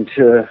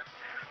into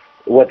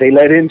what they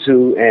led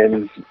into,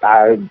 and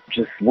I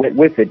just went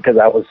with it because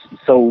I was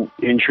so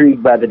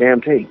intrigued by the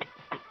damn tape.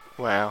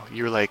 Wow,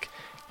 you were like,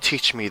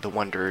 teach me the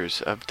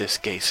wonders of this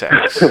gay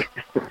sex.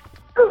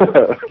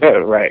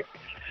 Right.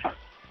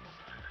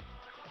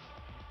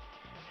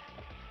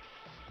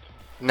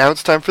 Now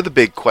it's time for the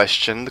big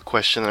question, the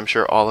question I'm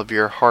sure all of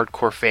your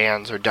hardcore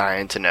fans are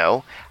dying to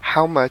know.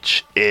 How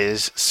much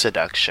is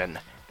seduction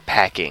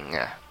packing?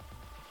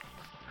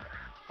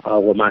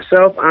 With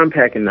myself, I'm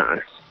packing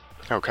 9.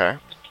 Okay.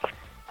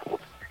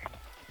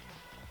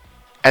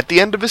 At the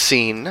end of a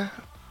scene,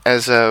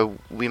 as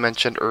we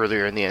mentioned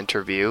earlier in the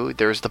interview,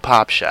 there's the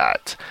pop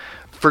shot.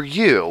 For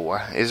you,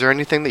 is there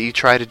anything that you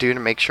try to do to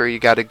make sure you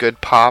got a good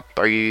pop?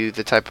 Are you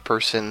the type of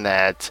person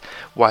that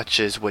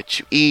watches what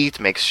you eat,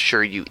 makes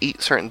sure you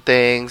eat certain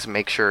things,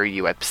 make sure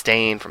you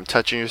abstain from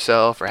touching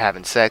yourself or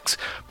having sex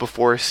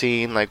before a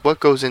scene? Like, what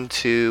goes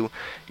into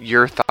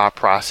your thought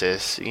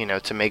process,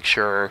 to make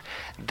sure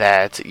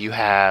that you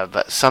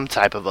have some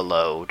type of a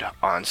load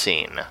on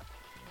scene?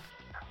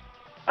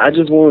 I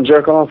just want to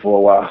jerk off for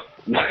a while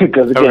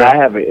because, again, Okay. I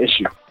have an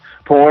issue.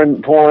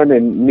 Porn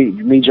and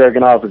me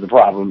jerking off is a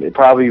problem. It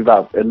probably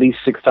about at least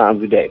 6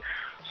 times a day.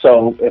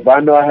 So if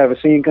I know I have a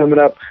scene coming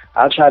up,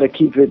 I'll try to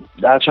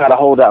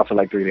hold out for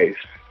like 3 days.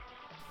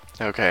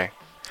 Okay.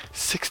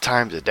 6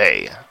 times a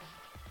day.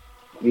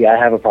 Yeah, I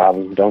have a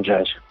problem. Don't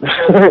judge.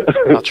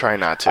 I'll try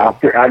not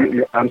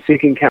to. I'm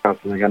seeking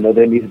counseling. I know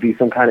there needs to be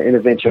some kind of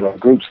intervention or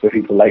groups for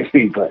people like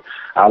me, but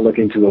I'll look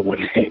into it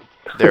one day.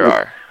 There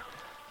are.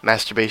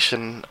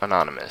 Masturbation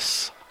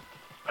Anonymous.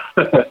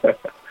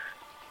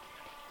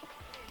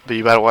 But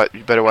you better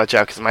watch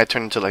out, because it might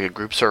turn into like a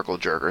group circle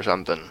jerk or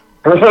something.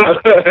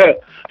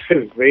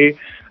 See?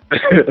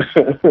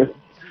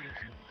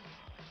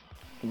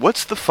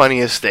 What's the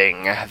funniest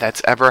thing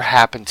that's ever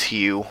happened to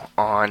you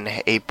on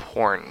a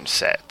porn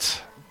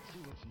set?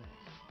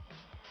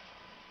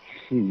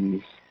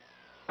 Funny.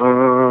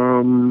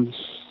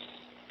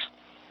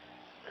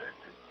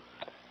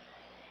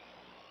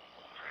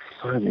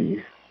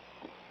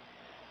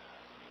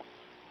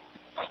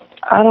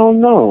 I don't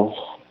know.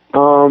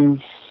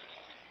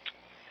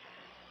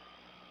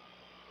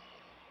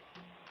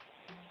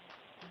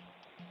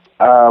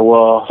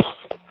 Well,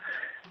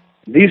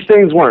 these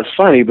things weren't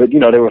funny, but, they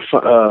were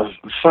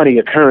funny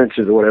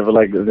occurrences or whatever.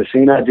 Like the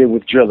scene I did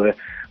with Driller,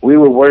 we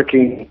were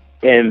working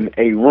in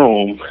a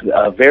room,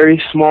 a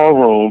very small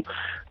room.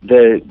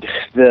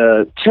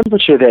 The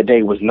temperature that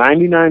day was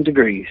 99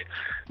 degrees.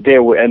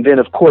 And then,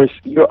 of course,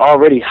 you're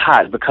already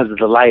hot because of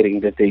the lighting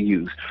that they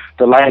use.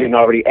 The lighting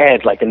already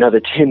adds like another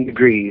 10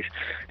 degrees.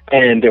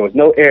 And there was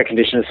no air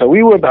conditioner, so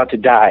we were about to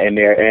die in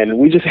there, and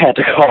we just had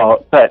to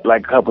call cut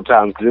like a couple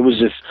times because it was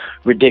just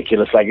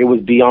ridiculous. Like, it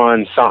was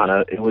beyond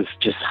sauna. It was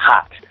just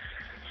hot.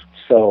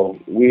 So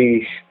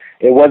it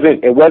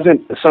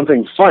wasn't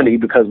something funny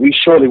because we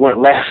surely weren't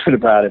laughing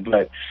about it,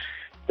 but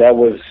that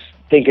was,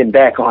 thinking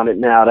back on it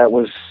now, that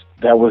was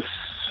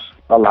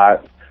a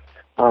lot.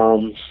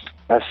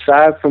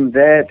 Aside from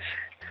that,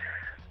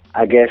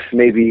 I guess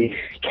maybe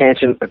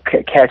catching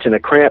a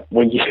cramp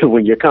when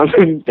you're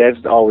coming.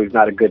 That's always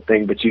not a good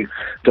thing, but you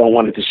don't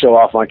want it to show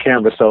off on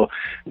camera. So,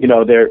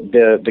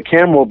 the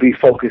camera will be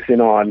focusing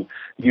on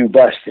you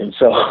busting,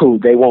 so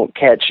they won't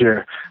catch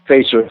your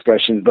facial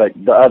expressions, but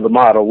the other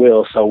model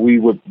will. So we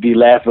would be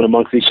laughing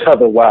amongst each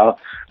other while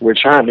we're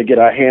trying to get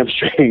our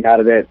hamstring out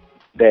of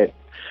that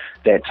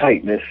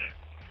tightness.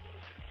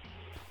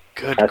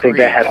 Good I think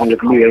that grief. happened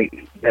with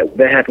me.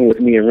 That happened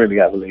with me and Remy,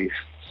 I believe.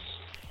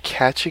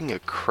 Catching a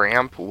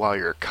cramp while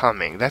you're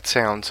coming. That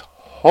sounds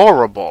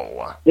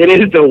horrible. It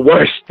is the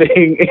worst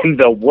thing in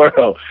the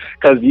world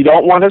because you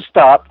don't want to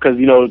stop because,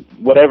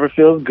 whatever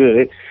feels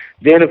good.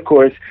 Then, of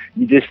course,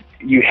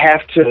 you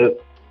have to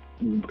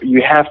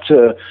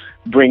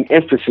bring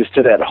emphasis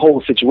to that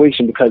whole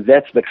situation because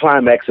that's the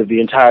climax of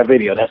the entire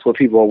video. That's what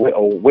people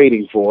are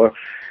waiting for.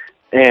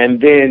 And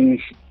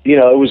then,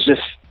 it was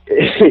just,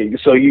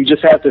 so you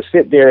just have to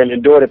sit there and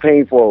endure the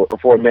pain for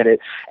a minute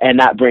and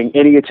not bring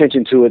any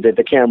attention to it that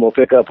the camera will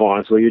pick up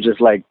on. So you're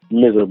just like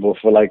miserable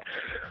for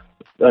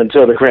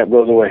until the cramp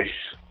goes away.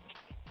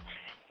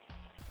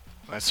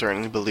 I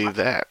certainly believe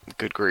that.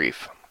 Good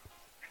grief.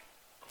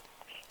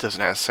 Does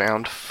not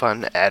sound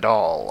fun at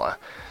all.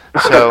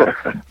 So,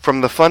 from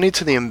the funny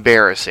to the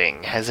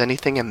embarrassing, has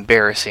anything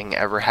embarrassing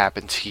ever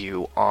happened to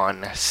you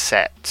on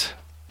set?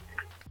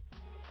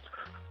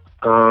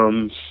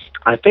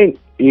 I think,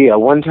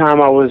 one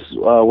time I was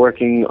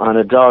working on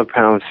a dog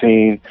pound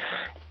scene,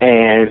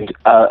 and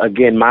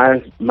again,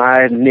 my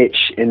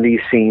niche in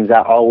these scenes,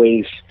 I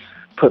always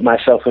put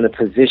myself in a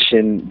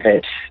position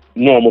that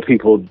normal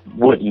people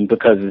wouldn't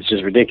because it's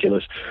just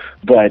ridiculous.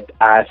 But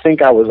I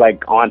think I was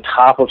like on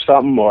top of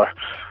something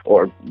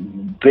or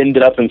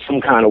bended up in some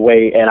kind of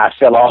way, and I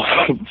fell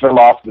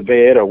off the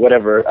bed or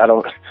whatever. I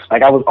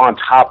was on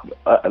top,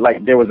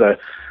 there was a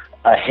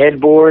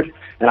headboard,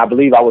 and I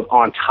believe I was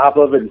on top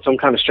of it in some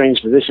kind of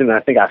strange position, and I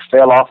think I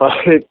fell off of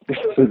it.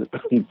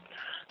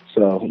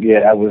 So,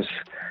 yeah,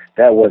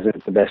 that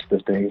wasn't the best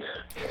of things.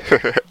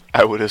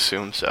 I would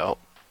assume so.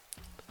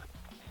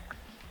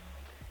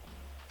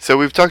 So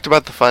we've talked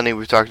about the funny,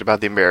 we've talked about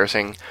the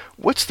embarrassing.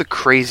 What's the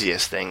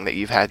craziest thing that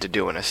you've had to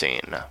do in a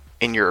scene,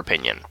 in your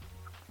opinion?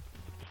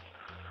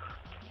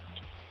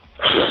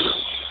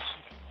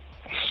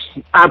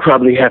 I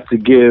probably have to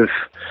give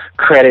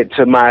credit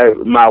to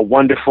my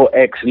wonderful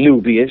ex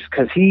Nubius,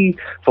 because he,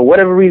 for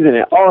whatever reason,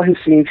 in all his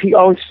scenes, he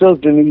always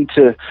feels the need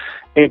to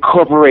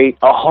incorporate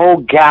a whole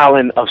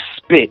gallon of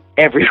spit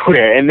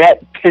everywhere, and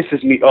that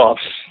pisses me off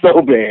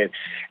so bad.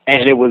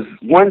 And it was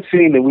one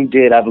scene that we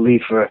did, I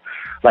believe, for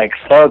like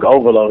thug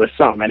overload or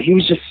something, and he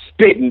was just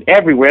spitting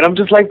everywhere. And I'm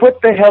just like,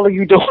 what the hell are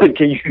you doing?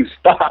 Can you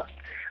stop?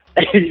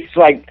 And he's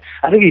like,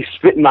 I think he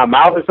spit in my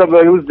mouth or something.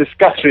 It was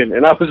disgusting.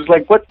 And I was just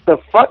like, what the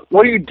fuck?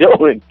 What are you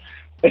doing?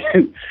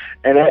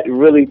 And that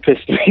really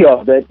pissed me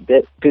off.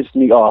 That pissed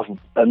me off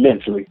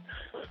immensely.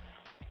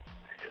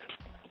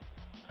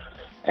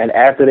 And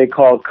after they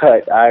called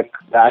cut, I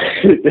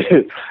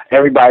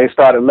everybody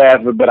started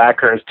laughing, but I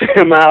cursed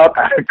him out.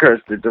 I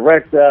cursed the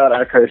director out.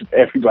 I cursed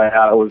everybody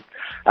out.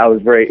 I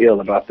was very ill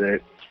about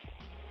that.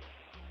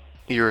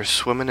 You were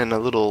swimming in a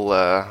little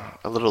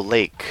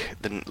lake,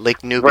 the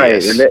Lake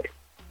Nubius. Right,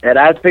 and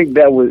I think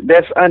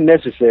that's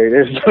unnecessary.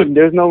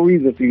 There's no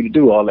reason for you to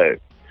do all that.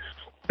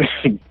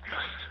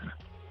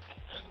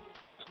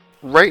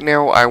 Right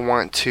now, I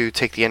want to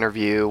take the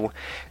interview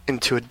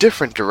into a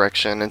different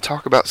direction and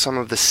talk about some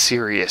of the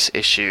serious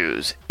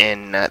issues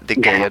in the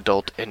gay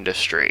adult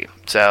industry.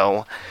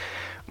 So,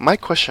 my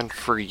question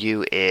for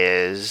you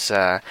is,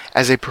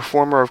 as a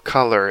performer of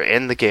color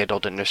in the gay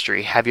adult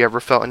industry, have you ever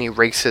felt any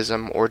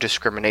racism or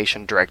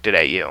discrimination directed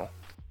at you?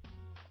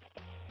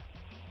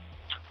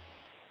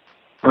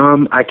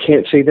 I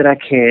can't say that I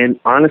can,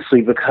 honestly,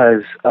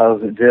 because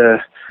of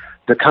the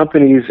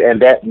companies,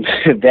 and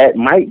that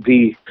might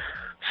be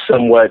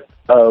somewhat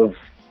of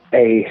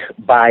a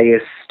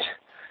biased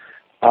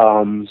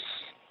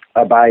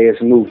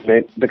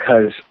movement,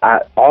 because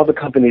all the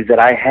companies that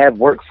I have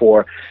worked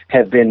for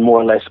have been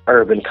more or less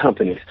urban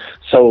companies.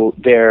 So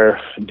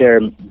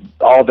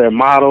all their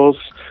models,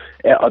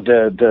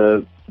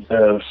 the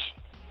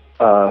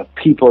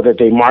people that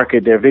they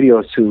market their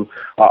videos to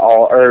are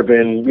all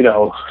urban,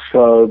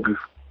 thug,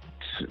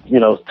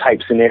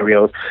 type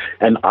scenarios.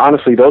 And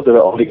honestly, those are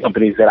the only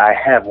companies that I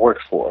have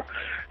worked for.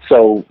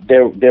 So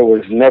there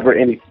was never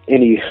any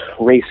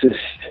racist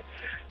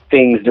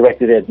things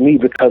directed at me,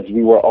 because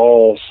we were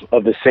all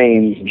of the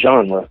same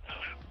genre.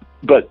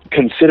 But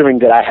considering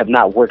that I have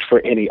not worked for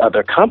any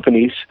other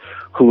companies,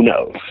 who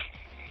knows?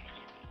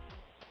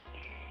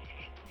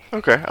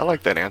 Okay, I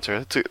like that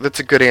answer.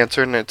 That's a good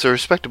answer, and it's a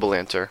respectable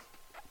answer.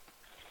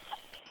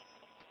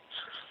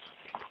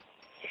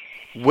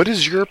 What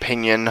is your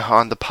opinion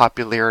on the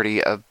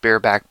popularity of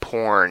bareback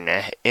porn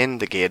in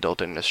the gay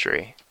adult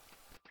industry?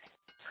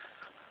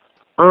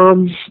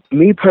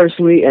 Me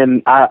personally,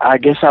 and I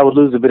guess I would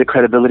lose a bit of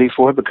credibility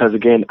for it, because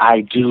again,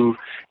 I do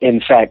in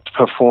fact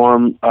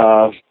perform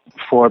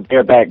for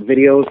bareback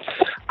videos.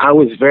 I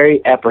was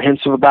very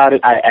apprehensive about it.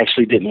 I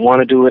actually didn't want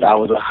to do it. I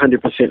was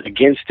 100%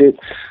 against it.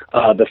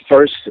 The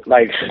first,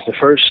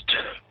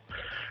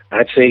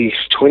 I'd say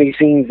 20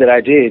 scenes that I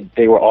did,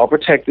 they were all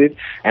protected,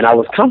 and I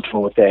was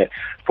comfortable with that.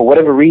 For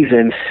whatever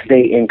reason,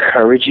 they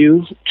encourage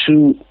you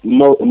to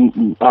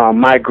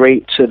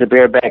migrate to the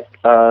bareback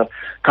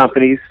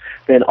companies.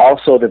 Then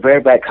also the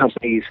bareback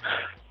companies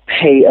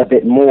pay a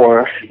bit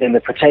more than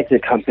the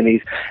protected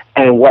companies.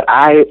 And what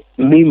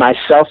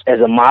myself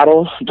as a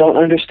model don't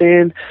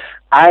understand,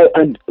 at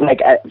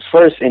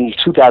first in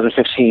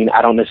 2015,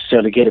 I don't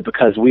necessarily get it,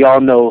 because we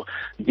all know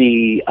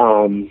the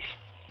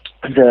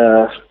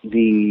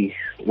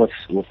what's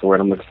the word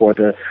I'm looking for?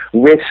 The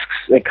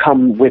risks that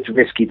come with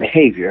risky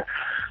behavior.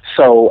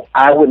 So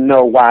I wouldn't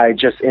know why,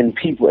 just in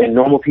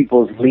normal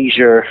people's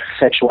leisure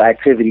sexual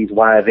activities,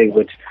 why they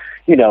would,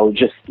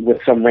 just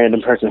with some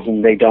random person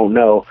whom they don't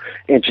know,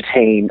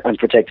 entertain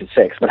unprotected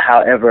sex. But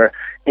however,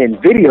 in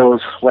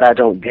videos, what I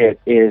don't get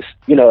is,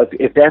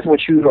 if that's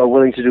what you are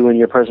willing to do in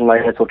your personal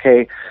life, that's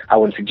okay. I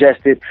wouldn't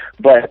suggest it.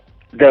 But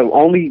the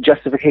only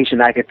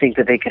justification I could think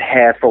that they could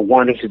have for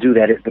wanting to do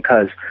that is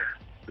because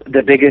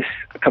the biggest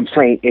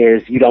complaint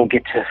is you don't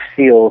get to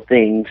feel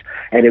things,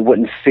 and it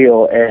wouldn't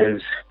feel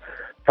as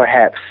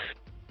perhaps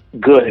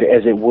good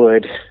as it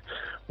would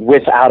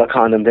without a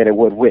condom than it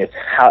would with.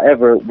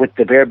 However, with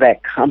the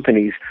bareback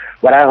companies,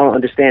 what I don't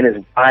understand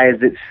is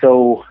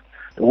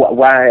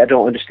why I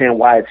don't understand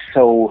why it's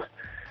so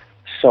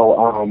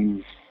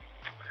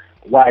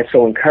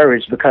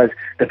encouraged, because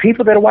the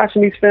people that are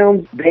watching these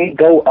films, they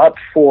go up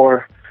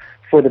for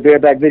the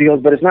bareback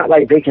videos, but it's not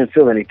like they can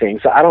feel anything.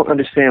 So I don't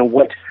understand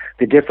what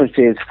the difference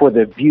is for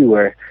the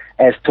viewer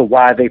as to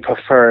why they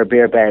prefer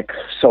bareback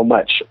so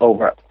much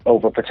over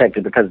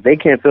protected, because they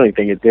can't feel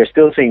anything. They're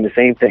still seeing the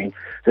same thing.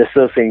 They're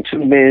still seeing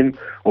two men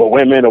or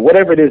women or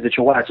whatever it is that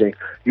you're watching.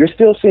 You're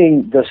still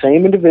seeing the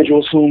same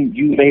individuals whom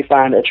you may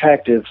find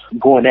attractive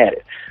going at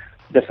it.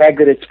 The fact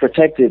that it's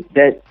protected,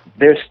 that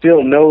there's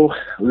still no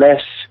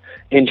less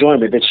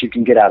enjoyment that you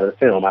can get out of the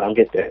film. I don't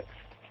get that.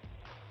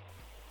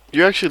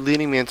 You're actually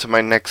leading me into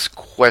my next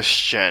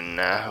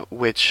question,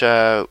 which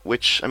I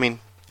mean,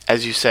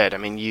 as you said, I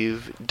mean,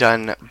 you've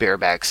done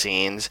bareback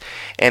scenes,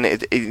 and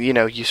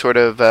you sort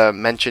of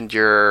mentioned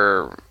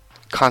your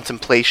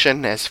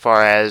contemplation as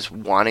far as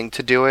wanting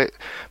to do it.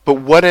 But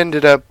what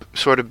ended up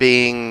sort of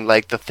being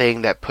like the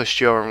thing that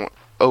pushed you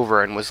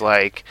over and was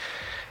like,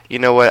 you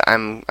know what,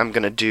 I'm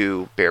gonna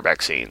do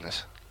bareback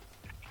scenes?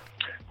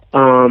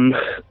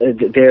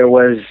 There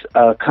was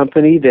a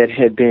company that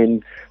had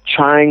been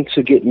trying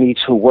to get me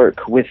to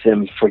work with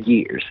them for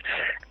years.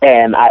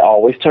 And I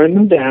always turned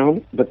them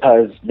down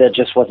because that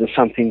just wasn't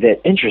something that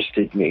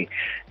interested me.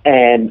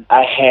 And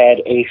I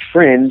had a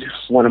friend,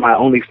 one of my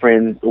only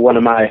friends, one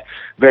of my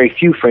very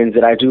few friends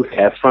that I do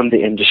have from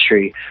the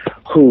industry,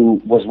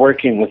 who was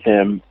working with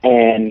them.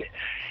 And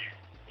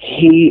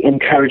he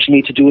encouraged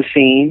me to do a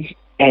scene.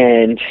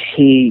 And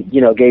he,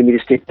 gave me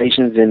the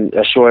stipulations and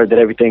assured that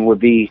everything would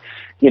be,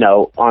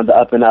 on the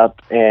up and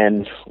up,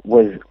 and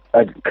was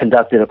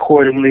conducted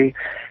accordingly.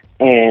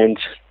 And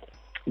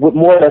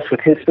more or less with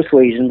his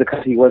persuasion,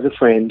 because he was a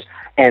friend,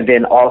 and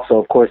then also,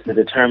 of course, the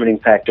determining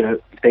factor,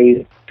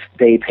 they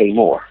pay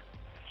more.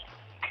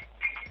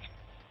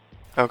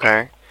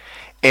 Okay.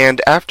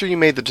 And after you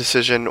made the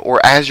decision,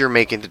 or as you're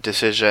making the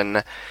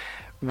decision,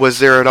 was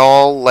there at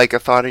all like a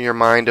thought in your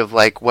mind of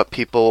like what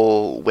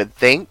people would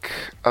think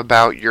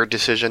about your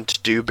decision to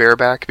do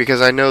bareback?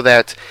 Because I know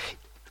that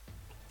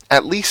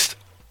at least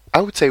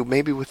I would say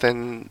maybe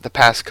within the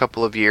past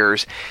couple of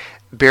years,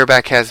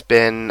 bareback has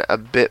been a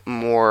bit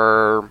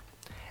more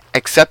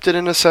accepted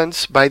in a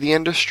sense by the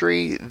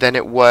industry than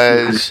it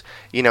was,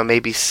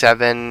 maybe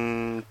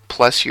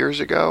 7+ years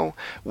ago,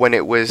 when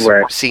it was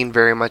seen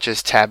very much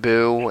as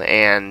taboo,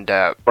 and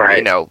a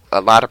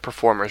lot of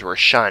performers were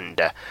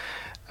shunned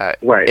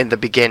in the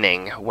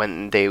beginning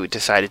when they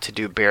decided to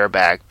do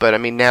bareback. But I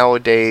mean,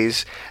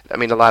 nowadays, a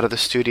lot of the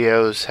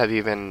studios have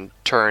even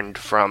turned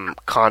from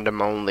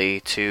condom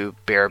only to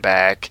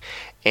bareback,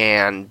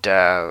 and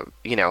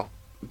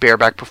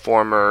bareback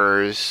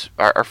performers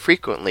are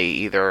frequently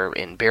either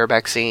in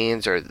bareback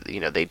scenes, or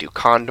they do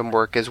condom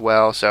work as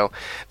well. So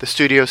the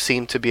studios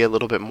seem to be a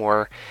little bit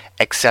more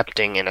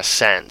accepting in a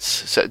sense.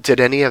 So did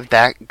any of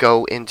that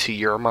go into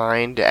your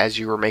mind as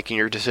you were making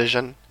your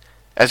decision,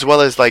 as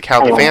well as like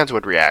how the fans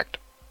would react?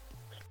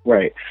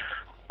 Right.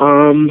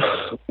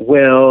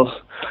 Well,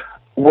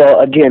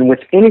 again,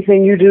 with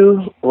anything you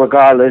do,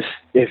 regardless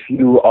if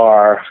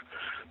you're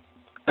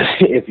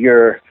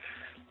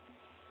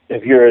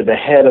the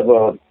head of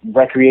a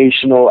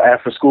recreational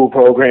after-school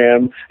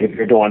program, if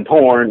you're doing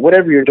porn,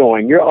 whatever you're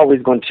doing, you're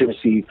always going to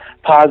receive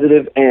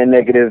positive and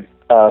negative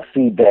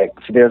feedback.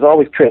 So there's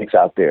always critics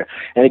out there.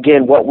 And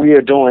again, what we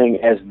are doing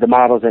as the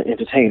models and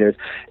entertainers,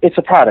 it's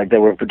a product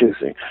that we're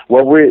producing.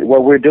 What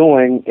we're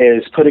doing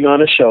is putting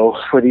on a show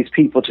for these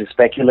people to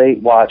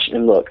speculate, watch,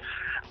 and look.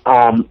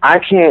 I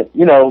can't,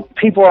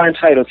 people are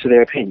entitled to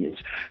their opinions.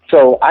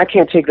 So I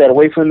can't take that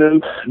away from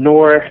them,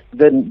 nor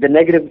the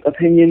negative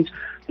opinions,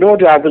 nor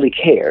do I really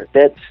care.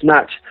 That's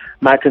not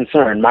my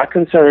concern. My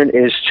concern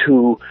is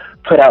to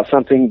put out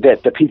something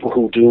that the people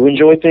who do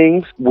enjoy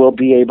things will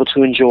be able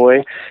to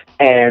enjoy,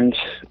 and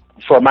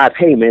for my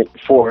payment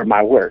for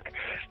my work.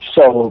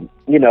 So,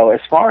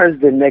 as far as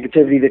the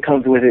negativity that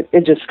comes with it,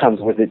 it just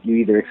comes with it. You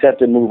either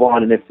accept it and move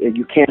on, and if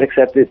you can't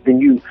accept it, then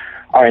you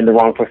are in the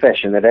wrong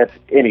profession. And that's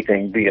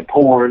anything, be it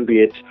porn,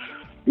 be it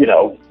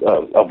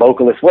a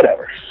vocalist,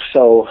 whatever.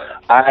 So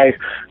I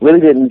really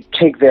didn't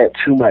take that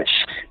too much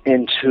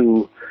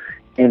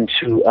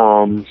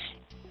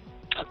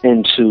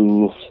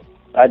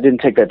I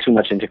didn't take that too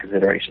much into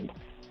consideration.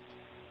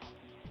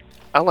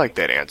 I like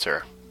that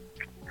answer.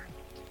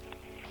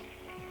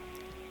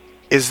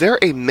 Is there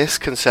a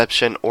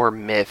misconception or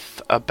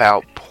myth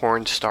about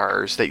porn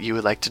stars that you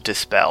would like to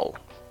dispel?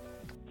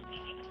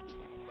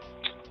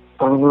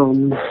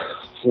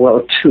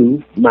 Well,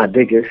 two, my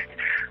biggest.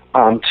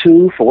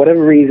 Two, for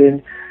whatever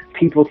reason,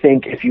 people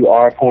think if you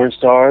are a porn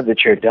star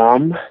that you're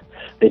dumb,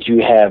 that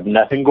you have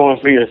nothing going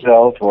for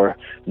yourself, or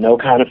no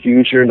kind of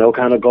future, no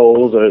kind of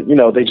goals, or,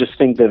 they just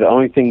think that the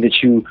only thing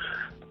that you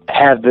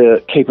have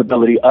the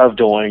capability of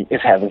doing is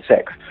having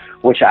sex,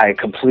 which I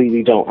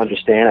completely don't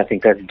understand. I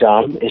think that's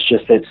dumb. It's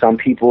just that some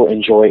people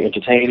enjoy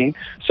entertaining,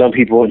 some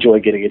people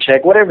enjoy getting a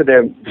check, whatever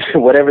their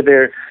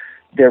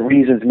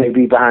reasons may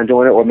be behind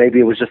doing it, or maybe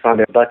it was just on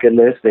their bucket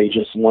list. They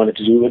just wanted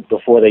to do it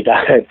before they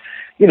died.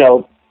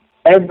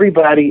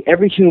 Everybody,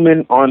 every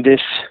human on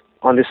this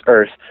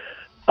earth,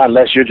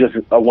 unless you're just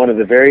one of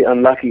the very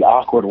unlucky,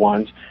 awkward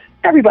ones,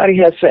 everybody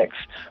has sex.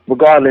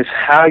 Regardless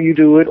how you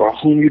do it or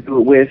whom you do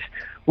it with,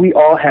 we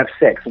all have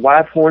sex.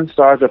 Why porn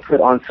stars are put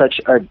on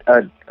such a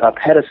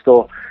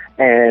pedestal,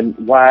 and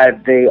why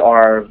they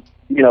are,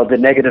 the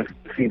negative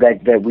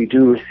feedback that we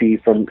do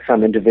receive from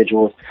some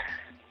individuals,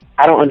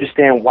 I don't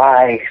understand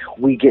why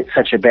we get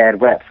such a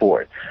bad rap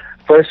for it.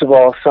 First of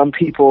all, some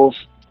people,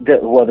 a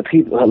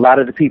lot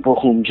of the people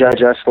whom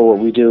judge us for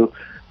what we do,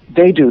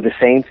 they do the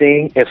same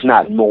thing, if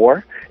not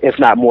more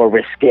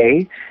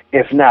risque,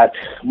 if not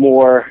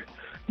more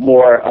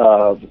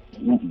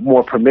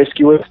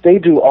promiscuous. They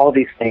do all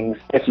these things,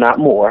 if not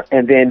more.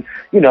 And then,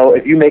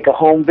 if you make a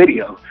home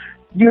video,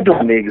 you're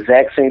doing the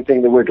exact same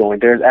thing that we're doing.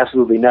 There's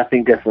absolutely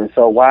nothing different.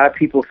 So why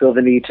people feel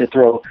the need to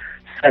throw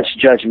such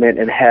judgment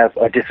and have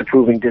a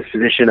disapproving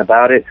disposition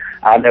about it,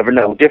 I'll never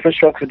know. Different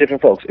strokes for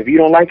different folks. If you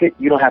don't like it,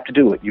 you don't have to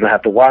do it. You don't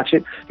have to watch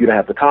it. You don't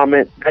have to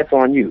comment. That's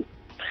on you.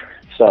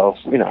 So,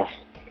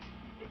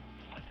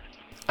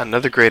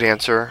 Another great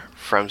answer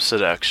from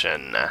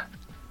Seduction.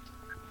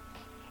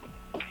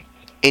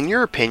 In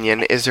your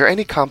opinion, is there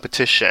any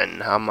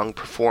competition among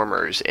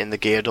performers in the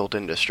gay adult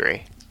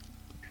industry?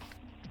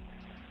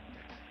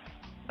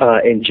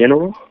 In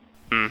general?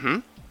 Mm-hmm.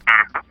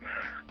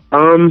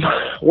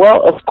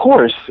 Well, of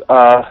course.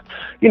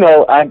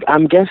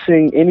 I'm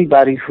guessing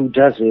anybody who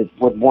does it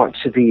would want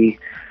to be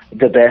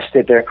the best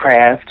at their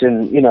craft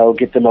and,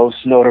 get the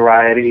most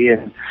notoriety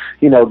and,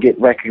 get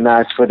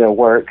recognized for their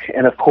work.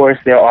 And of course,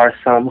 there are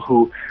some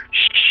who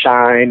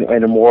shine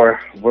and are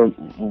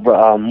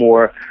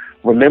more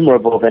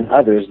memorable than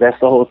others. That's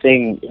the whole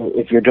thing.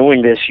 If you're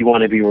doing this, you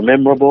want to be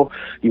memorable,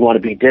 you want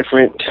to be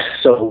different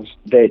so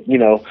that,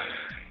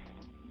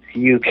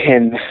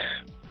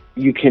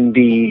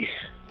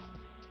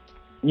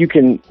 you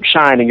can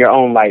shine in your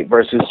own light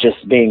versus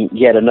just being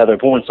yet another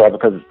porn star.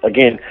 Because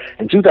again,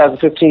 in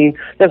 2015,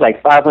 there's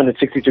like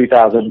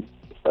 563,000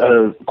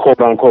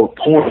 quote unquote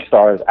porn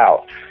stars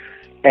out.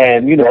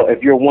 And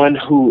if you're one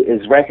who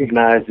is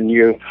recognized and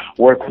you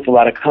work with a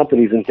lot of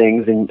companies and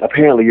things, and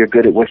apparently you're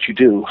good at what you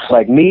do,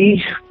 like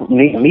me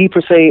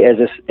per se,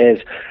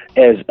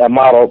 as a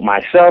model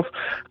myself,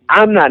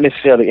 I'm not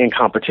necessarily in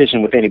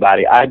competition with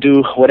anybody. I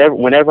do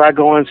whenever I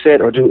go on set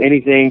or do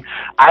anything,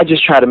 I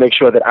just try to make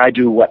sure that I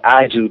do what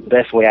I do the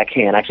best way I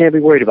can. I can't be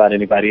worried about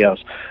anybody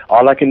else.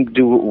 All I can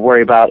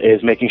worry about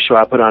is making sure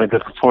I put on a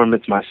good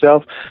performance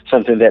myself,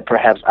 something that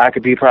perhaps I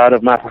could be proud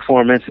of my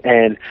performance.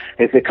 And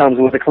if it comes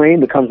with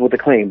acclaim, it comes with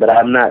acclaim. But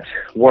I'm not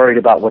worried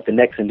about what the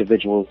next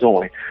individual is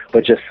doing.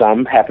 But just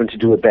some happen to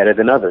do it better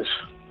than others.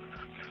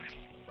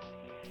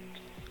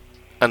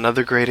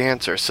 Another great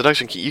answer.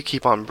 Seduction, you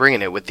keep on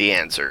bringing it with the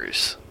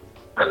answers.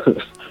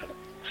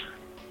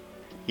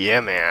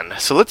 Yeah, man.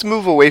 So let's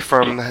move away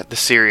from the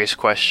serious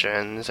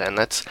questions and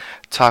let's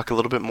talk a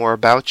little bit more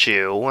about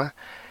you.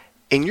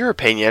 In your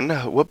opinion,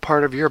 what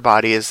part of your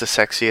body is the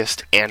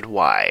sexiest and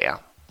why?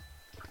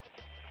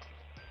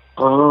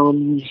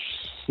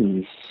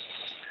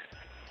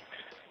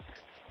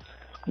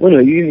 Well,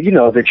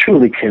 the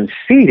truly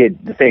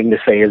conceited thing to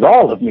say is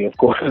all of me, of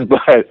course,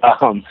 but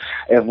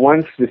if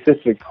one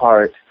specific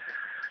part,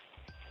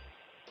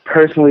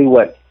 personally,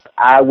 what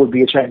I would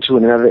be attracted to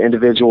in another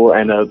individual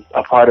and a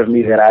part of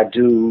me that I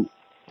do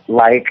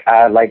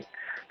I like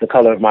the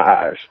color of my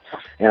eyes.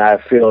 And I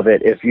feel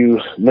that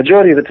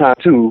majority of the time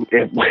too,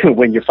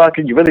 when you're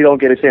fucking, you really don't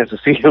get a chance to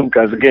see them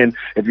because, again,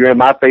 if you're in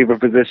my favorite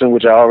position,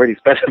 which I already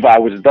specified,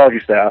 which is doggy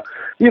style,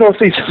 you don't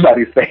see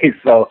somebody's face,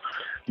 so...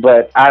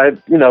 But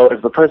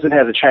if the person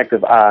has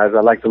attractive eyes,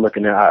 I like to look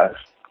in their eyes.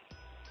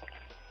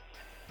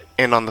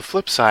 And on the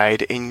flip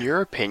side, in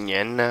your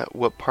opinion,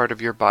 what part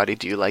of your body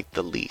do you like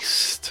the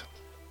least?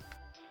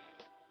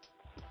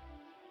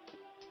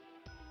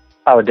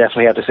 I would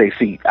definitely have to say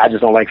feet. I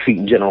just don't like feet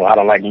in general. I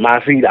don't like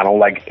my feet. I don't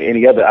like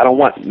any other. I don't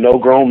want no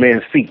grown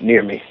man's feet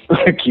near me.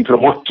 Keep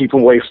them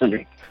away from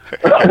me.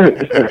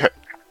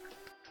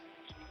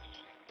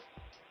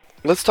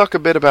 Let's talk a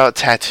bit about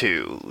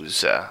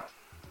tattoos.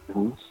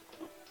 Mm-hmm.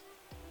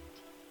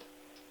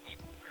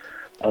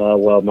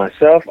 Well,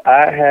 myself,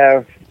 I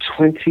have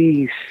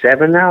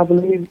 27 now, I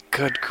believe.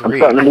 Good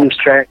grief. I'm starting to lose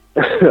track.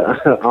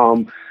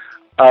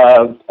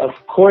 Of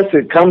course,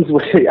 it comes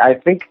with,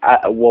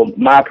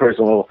 my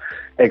personal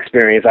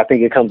experience, I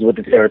think it comes with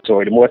the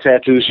territory. The more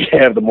tattoos you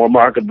have, the more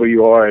marketable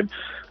you are. It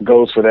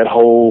goes for that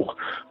whole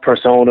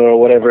persona or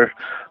whatever.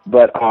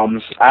 But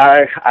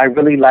I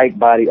really like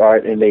body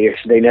art, and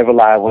they never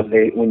lie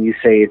when you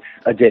say it's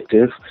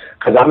addictive,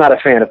 because I'm not a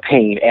fan of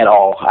pain at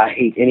all. I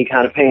hate any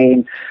kind of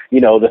pain.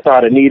 The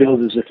thought of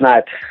needles is just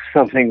not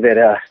something that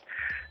I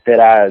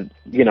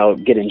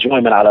get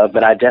enjoyment out of.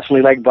 But I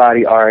definitely like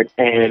body art,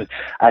 and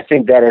I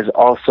think that is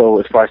also,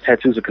 as far as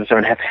tattoos are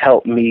concerned, have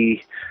helped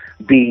me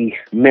be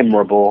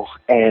memorable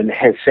and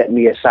has set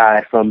me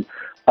aside from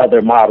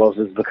other models,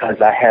 is because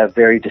I have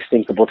very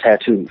distinctable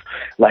tattoos.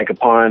 Like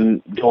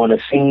upon doing a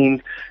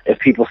scene, if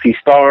people see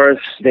stars,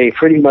 they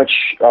pretty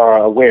much are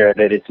aware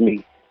that it's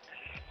me.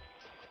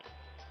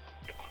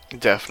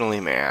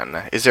 Definitely,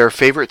 man. Is there a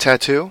favorite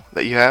tattoo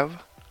that you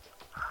have?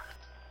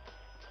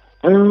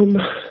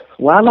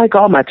 Well, I like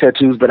all my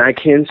tattoos, but I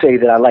can say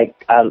that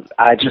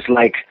I just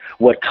like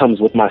what comes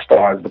with my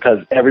stars,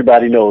 because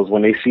everybody knows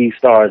when they see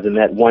stars in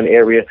that one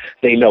area,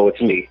 they know it's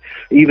me.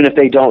 Even if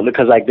they don't,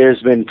 because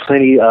there's been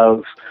plenty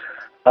of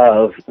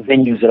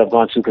venues that I've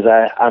gone to,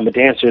 because I'm a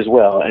dancer as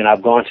well, and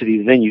I've gone to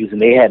these venues and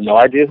they had no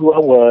idea who I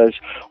was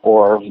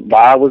or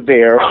why I was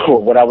there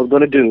or what I was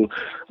going to do.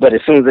 But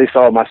as soon as they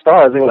saw my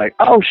stars, they were like,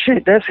 oh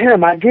shit, that's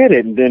him, I get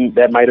it. And then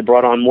that might have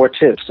brought on more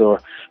tips or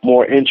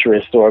more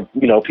interest, or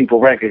people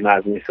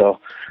recognize me. So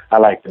I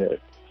like that.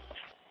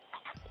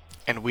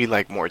 And we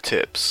like more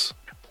tips.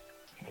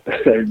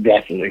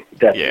 Definitely.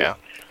 Yeah.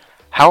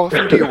 How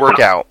often do you work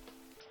out?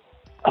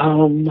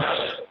 Can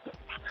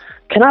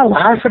I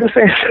lie for this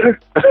answer?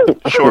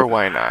 Sure,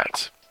 why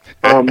not?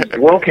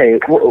 Well, okay.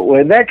 Well,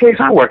 in that case,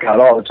 I work out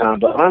all the time.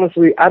 But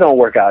honestly, I don't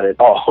work out at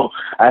all.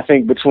 I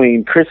think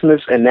between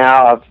Christmas and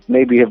now, I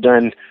maybe have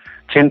done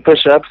 10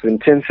 push-ups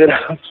and 10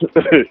 sit-ups.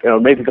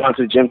 Maybe gone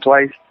to the gym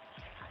twice.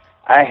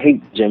 I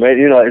hate the gym.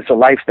 It's a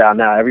lifestyle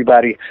now.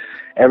 Everybody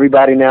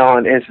everybody now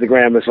on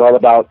Instagram is all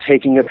about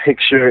taking a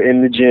picture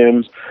in the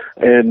gym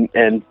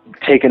and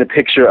taking a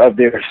picture of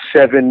their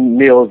 7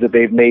 meals that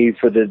they've made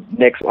for the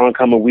next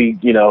oncoming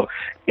week,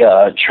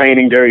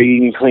 training dirty,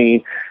 eating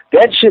clean.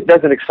 That shit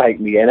doesn't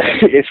excite me. And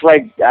it's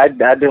like,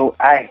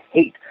 I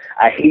hate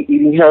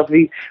eating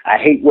healthy. I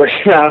hate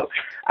working out.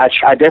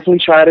 I definitely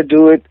try to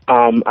do it.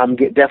 I'm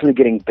definitely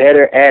getting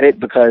better at it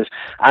because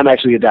I'm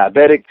actually a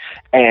diabetic,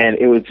 and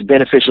it was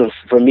beneficial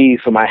for me,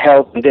 for my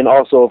health. And then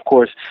also, of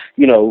course,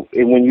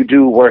 when you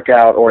do work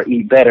out or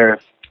eat better,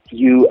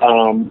 you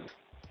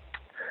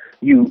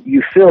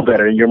feel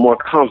better and you're more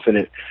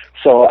confident.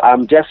 So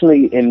I'm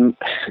definitely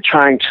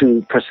trying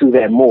to pursue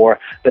that more.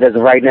 But as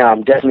of right now,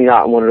 I'm definitely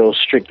not one of those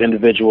strict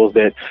individuals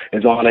that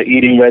is on an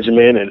eating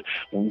regimen and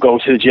go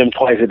to the gym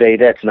twice a day.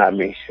 That's not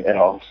me at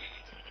all.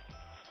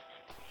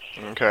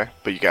 Okay,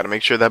 but you got to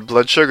make sure that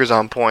blood sugar's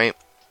on point.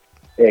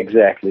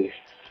 Exactly.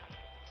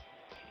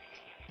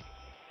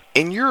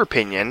 In your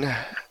opinion,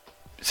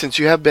 since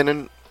you have been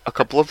in a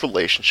couple of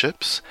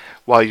relationships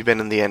while you've been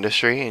in the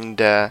industry,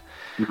 and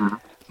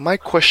my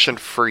question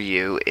for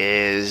you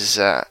is,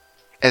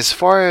 as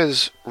far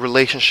as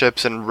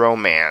relationships and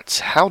romance,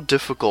 how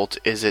difficult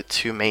is it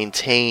to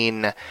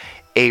maintain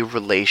a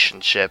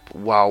relationship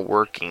while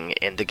working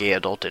in the gay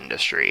adult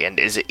industry? And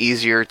is it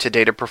easier to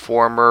date a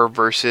performer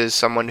versus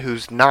someone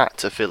who's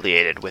not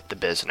affiliated with the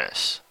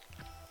business?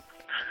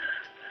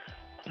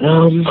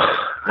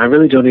 I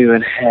really don't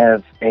even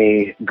have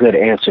a good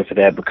answer for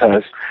that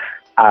because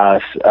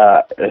as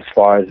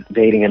far as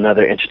dating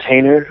another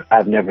entertainer,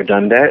 I've never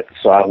done that,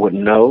 so I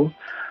wouldn't know.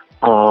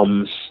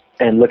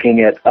 And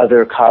looking at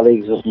other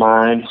colleagues of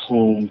mine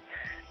who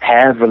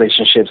have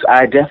relationships,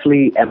 I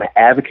definitely am an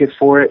advocate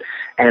for it,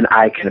 and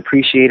I can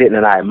appreciate it,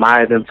 and I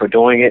admire them for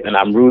doing it, and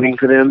I'm rooting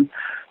for them.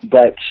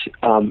 But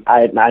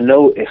I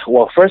know,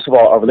 first of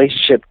all, a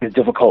relationship is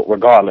difficult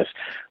regardless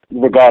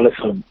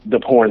of the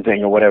porn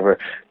thing or whatever.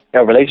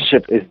 A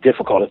relationship is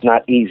difficult. It's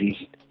not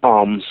easy.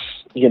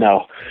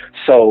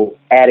 So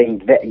adding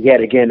that,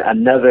 yet again,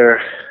 another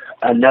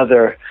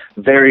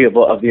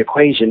variable of the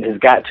equation has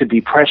got to be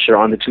pressure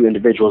on the two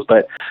individuals.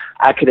 But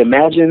I could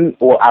imagine,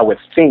 or I would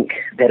think,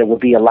 that it would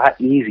be a lot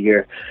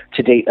easier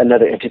to date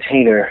another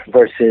entertainer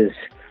versus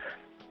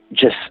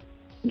just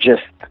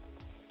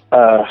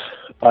a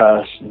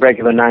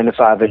regular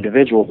 9-to-5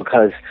 individual,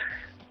 because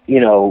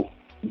you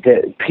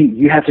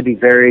have to be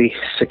very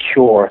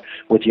secure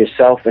with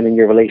yourself and in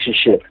your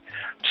relationship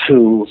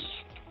to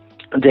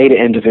date an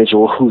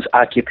individual whose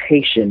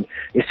occupation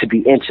is to be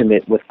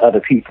intimate with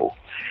other people.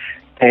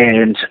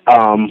 And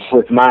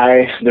with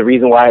the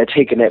reason why I had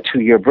taken that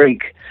 2-year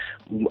break,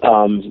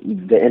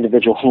 the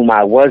individual whom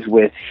I was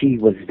with, he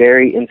was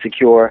very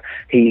insecure.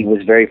 He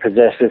was very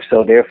possessive.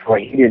 So therefore,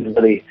 he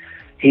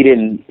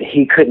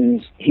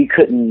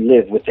couldn't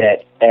live with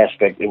that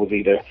aspect. It was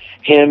either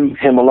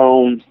him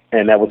alone,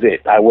 and that was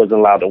it. I wasn't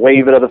allowed to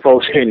wave at other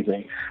folks or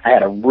anything. I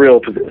had a real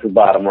possessive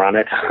bottom around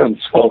that time.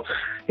 So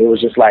it was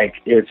just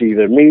like, it's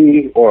either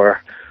me or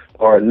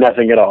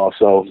nothing at all.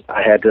 So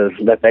I had to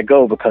let that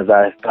go because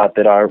I thought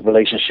that our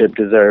relationship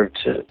deserved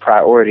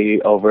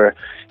priority over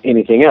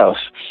anything else.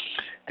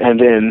 And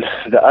then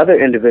the other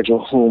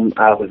individual whom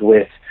I was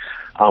with,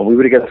 we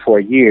were together for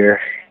a year,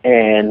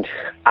 and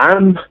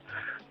I'm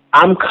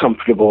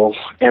comfortable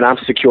and I'm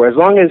secure as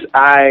long as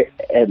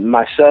as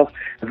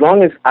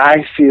long as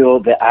I feel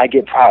that I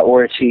get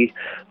priority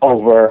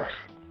over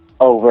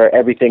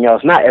everything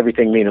else. Not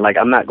everything, meaning like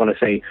I'm not going to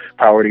say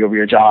priority over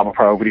your job or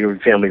priority over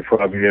your family,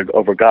 priority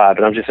over God,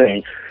 but I'm just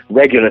saying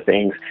regular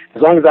things.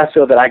 As long as I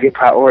feel that I get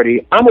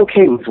priority, I'm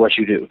okay with what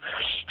you do.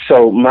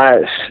 So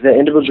the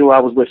individual I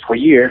was with for a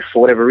year,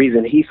 for whatever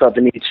reason, he felt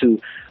the need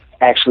to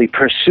actually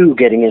pursue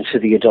getting into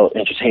the adult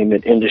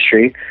entertainment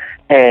industry.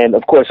 And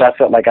of course, I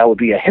felt like I would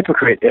be a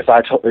hypocrite if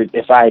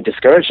I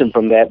discouraged him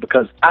from that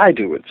because I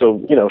do it. So,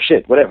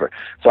 shit, whatever.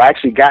 So I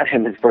actually got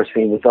him his first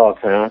scene with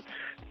Dogtown,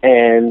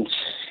 and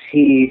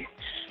he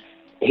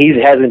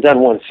hasn't done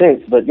one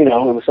since. But it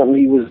was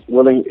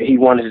something he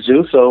wanted to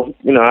do. So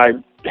I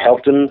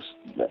helped him.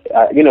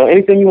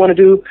 Anything you want to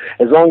do,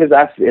 as long as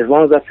I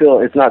feel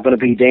it's not going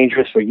to be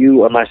dangerous for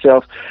you or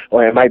myself,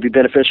 or it might be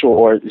beneficial,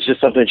 or it's just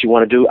something that you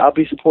want to do, I'll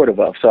be supportive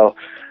of. So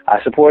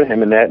I supported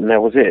him in that, and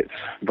that was it.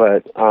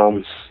 But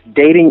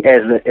dating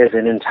as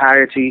an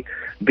entirety,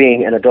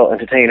 being an adult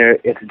entertainer,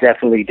 it's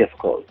definitely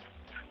difficult.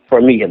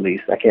 For me, at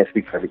least. I can't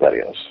speak for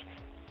everybody else.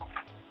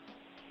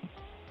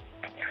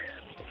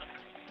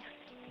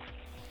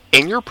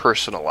 In your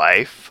personal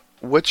life,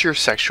 what's your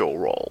sexual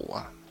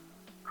role?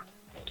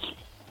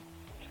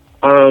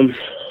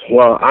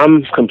 Well,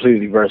 I'm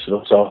completely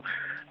versatile. So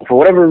for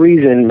whatever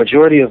reason,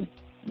 majority of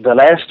the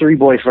last 3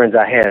 boyfriends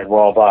I had were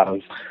all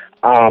bottoms.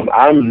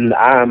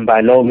 I'm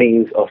by no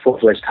means a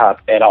full-fledged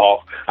top at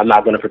all. I'm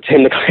not going to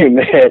pretend to claim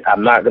that.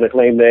 I'm not going to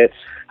claim that.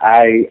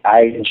 I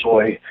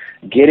enjoy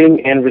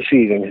getting and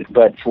receiving,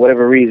 but for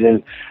whatever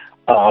reason,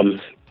 all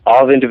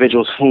the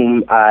individuals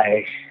whom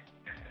I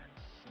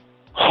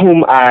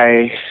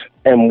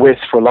am with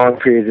for long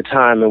periods of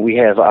time and we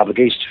have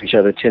obligations to each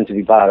other tend to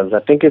be bottoms. I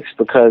think it's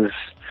because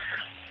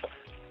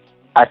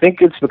I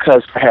think it's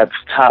because perhaps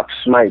tops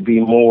might be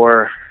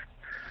more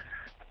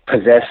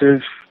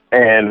possessive,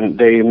 and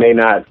they may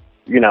not,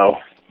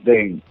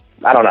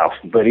 I don't know.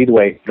 But either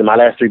way, my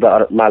last three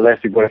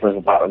boyfriends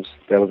were bottoms.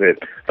 That was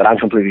it. But I'm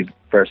completely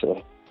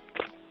versatile.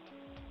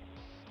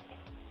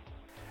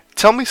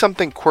 Tell me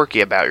something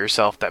quirky about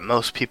yourself that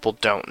most people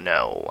don't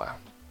know.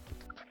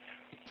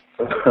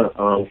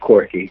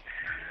 Quirky.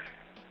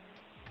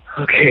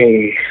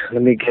 Okay,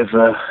 let me give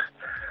a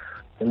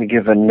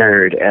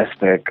nerd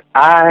aspect.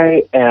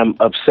 I am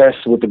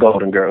obsessed with the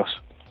Golden Girls.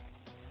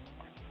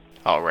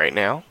 All right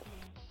now.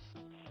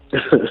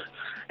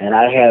 And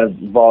I have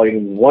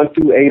volume 1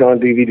 through 8 on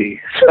DVD,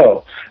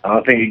 so I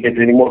don't think it gets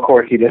any more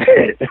quirky than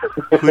that.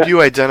 Who do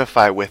you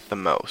identify with the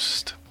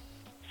most?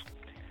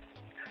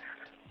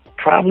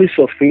 Probably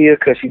Sophia,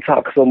 because she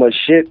talks so much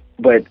shit,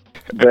 but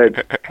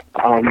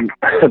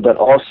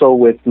also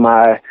with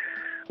my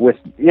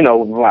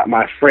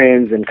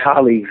friends and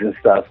colleagues and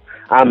stuff.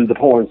 I'm the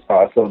porn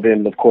star, so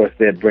then of course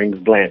that brings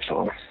Blanche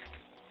on.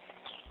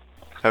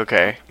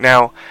 Okay,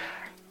 now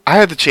I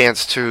had the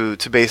chance to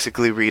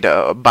basically read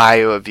a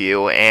bio of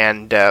you,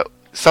 and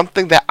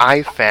something that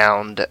I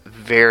found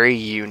very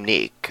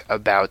unique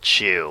about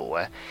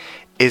you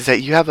is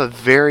that you have a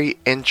very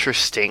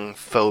interesting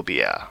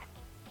phobia.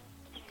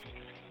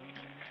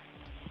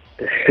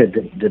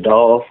 The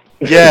doll.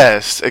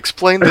 Yes,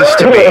 explain this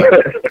to me.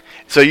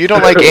 So you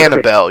don't like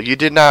Annabelle. You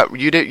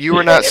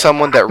were not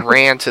someone that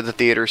ran to the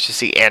theaters to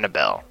see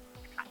Annabelle.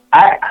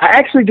 I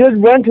actually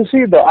did run to see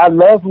it, though. I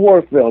love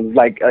horror films.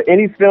 Like,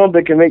 any film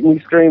that can make me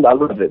scream, I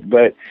love it.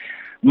 But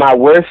my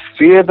worst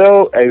fear,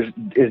 though,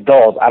 is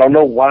dolls. I don't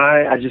know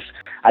why.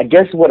 I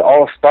guess what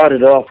all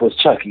started off was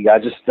Chucky. I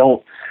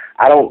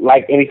don't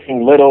like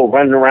anything little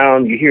running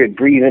around. You hear it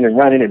breathing and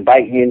running and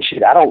biting and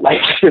shit. I don't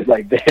like shit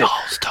like that.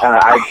 Dolls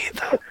don't breathe.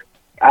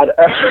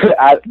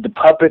 The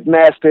Puppet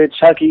Master,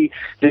 Chucky.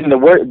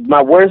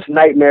 My worst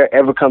nightmare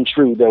ever come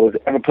true that was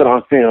ever put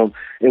on film.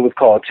 It was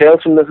called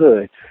Tales from the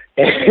Hood.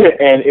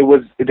 And there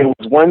was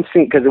one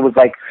scene, because it was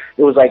like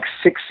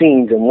 6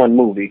 scenes in one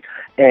movie,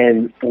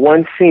 and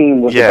one scene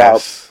was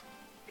about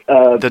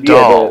the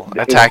doll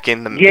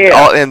attacking them.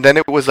 Yeah, and then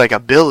it was like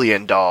 1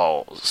 billion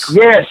dolls.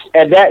 Yes,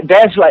 and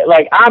that's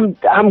like I'm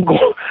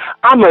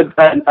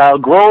a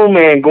grown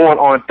man going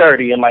on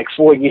 30 in like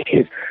 4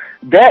 years.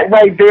 That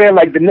right there,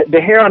 like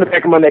the hair on the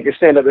back of my neck is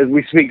standing up as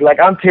we speak.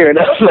 Like, I'm tearing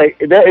up. Like,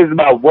 that is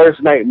my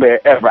worst nightmare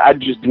ever. I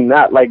just do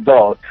not like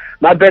dolls.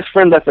 My best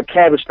friend left a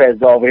Cabbage Patch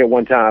doll over here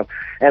one time,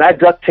 and I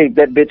duct taped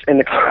that bitch in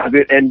the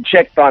closet and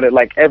checked on it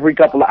like every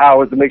couple of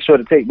hours to make sure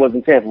the tape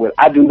wasn't tampered with.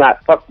 I do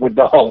not fuck with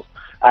dolls.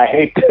 I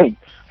hate them.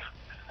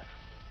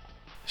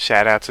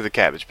 Shout out to the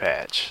Cabbage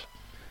Patch.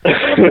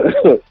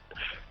 I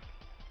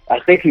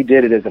think he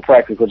did it as a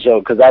practical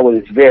joke, because I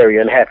was very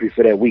unhappy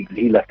for that week that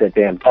he left that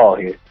damn doll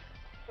here.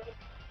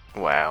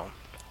 Wow.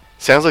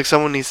 Sounds like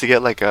someone needs to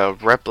get like a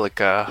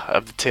replica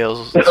of the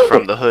Tales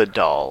from the Hood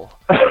doll.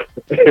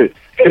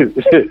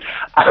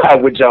 I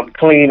would jump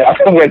clean out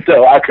the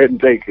window. I couldn't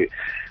take it.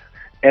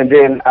 And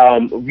then,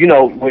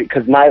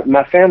 because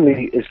my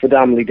family is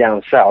predominantly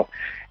down south,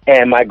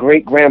 and my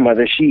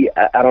great-grandmother,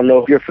 I don't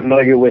know if you're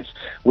familiar with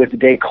the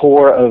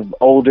decor of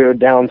older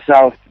down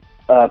south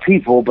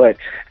people, but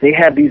they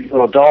have these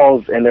little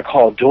dolls, and they're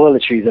called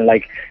doiletries, and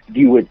like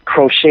you would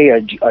crochet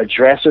a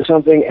dress or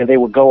something, and they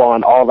would go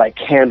on all like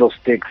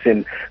candlesticks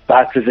and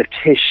boxes of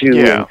tissue,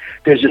 and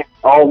there's just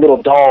all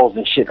little dolls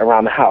and shit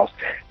around the house.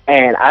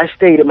 And I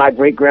stayed at my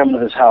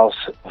great-grandmother's house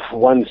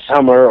one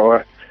summer,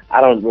 or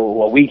I don't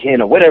know, a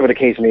weekend, or whatever the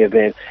case may have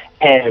been,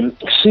 and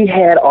she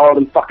had all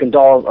them fucking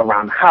dolls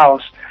around the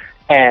house.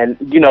 And,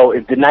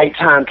 if the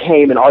nighttime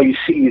came and all you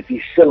see is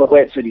these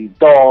silhouettes of these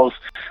dolls,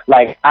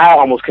 like, I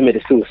almost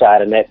committed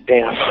suicide in that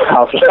damn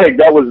house. Like,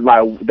 that was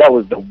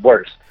the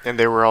worst. And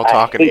they were all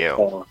talking to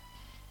you.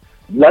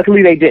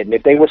 Luckily they didn't.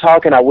 If they were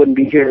talking, I wouldn't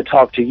be here to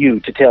talk to you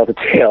to tell the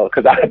tale,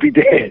 because I'd be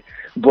dead.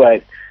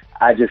 But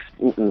I just,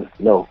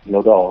 no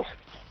dolls.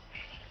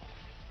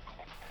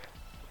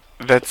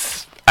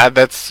 That's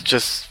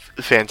just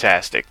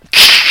fantastic.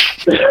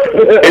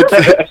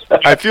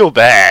 I feel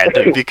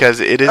bad because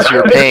it is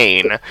your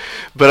pain,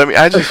 but I mean,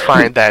 I just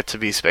find that to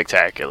be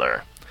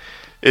spectacular.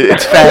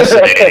 It's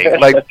fascinating.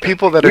 Like,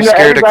 people that are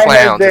scared of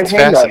clowns, it's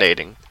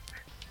fascinating.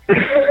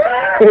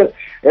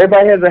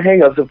 Everybody has a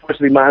hang-up.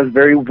 Unfortunately, mine's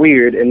very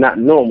weird and not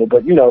normal,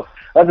 but,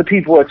 other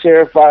people are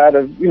terrified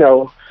of,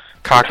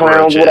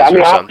 cockroaches clowns. I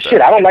mean, or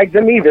something. I don't like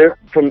them either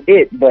from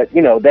it, but,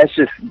 that's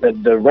just,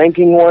 the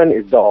ranking one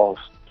is dolls.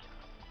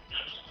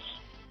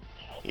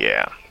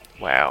 Yeah.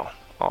 Wow.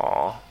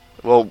 Aw.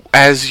 Well,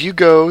 as you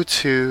go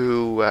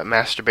to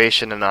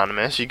Masturbation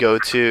Anonymous, you go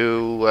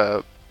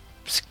to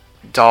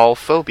Doll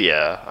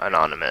Phobia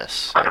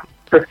Anonymous.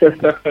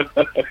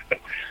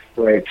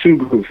 Right, 2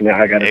 groups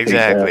now. I gotta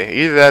exactly.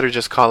 Either that or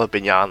just call up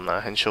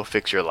Iyanla and she'll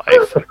fix your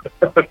life.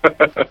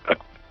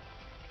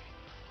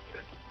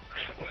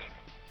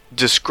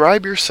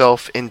 Describe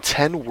yourself in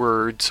 10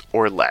 words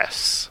or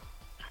less.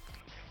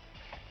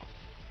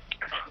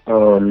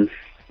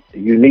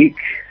 Unique,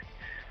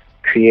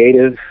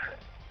 creative,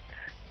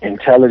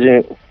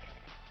 intelligent,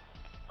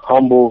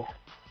 humble,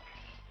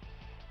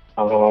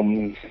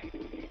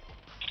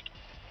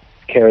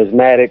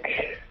 charismatic,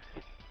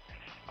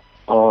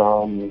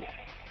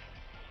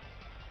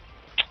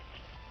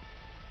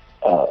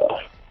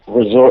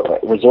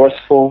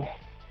 resourceful,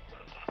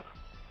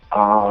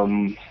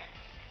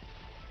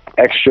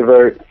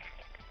 extrovert,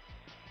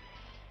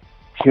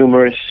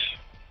 humorous,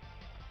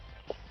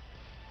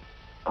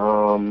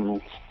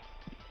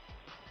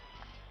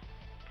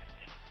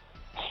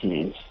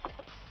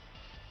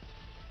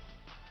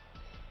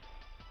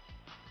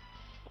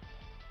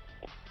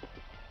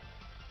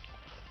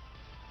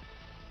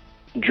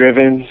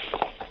 driven,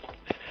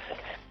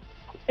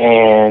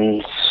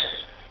 and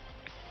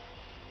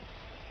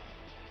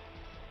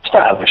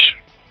stylish.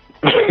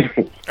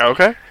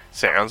 Okay,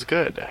 sounds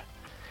good.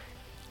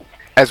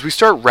 As we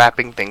start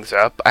wrapping things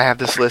up, I have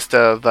this list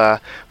of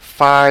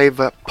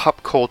 5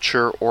 pop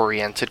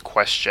culture-oriented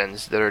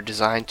questions that are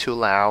designed to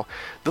allow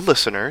the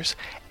listeners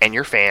and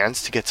your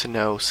fans to get to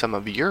know some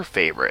of your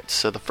favorites.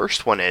 So the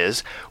first one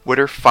is, what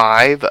are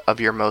 5 of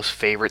your most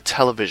favorite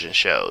television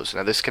shows?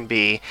 Now this can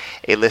be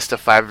a list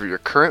of 5 of your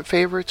current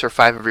favorites or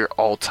 5 of your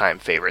all-time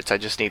favorites. I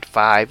just need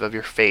 5 of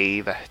your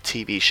fave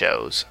TV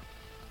shows.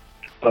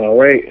 All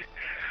right.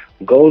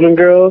 Golden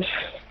Girls,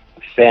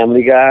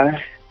 Family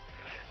Guy,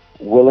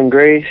 Will and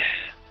Grace,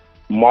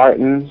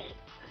 Martin,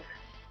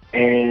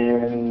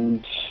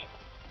 and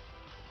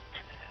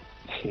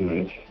it's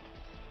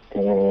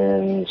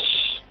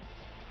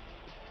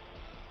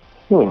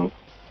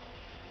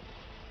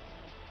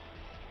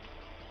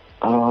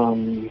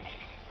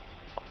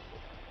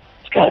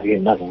gotta be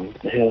another one.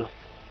 What the hell?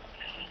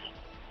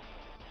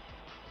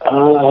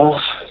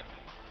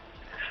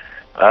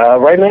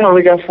 Right now I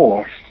only got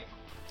 4.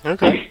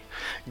 Okay.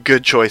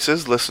 Good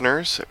choices,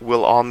 listeners.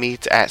 We'll all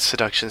meet at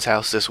Seduction's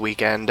house this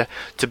weekend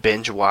to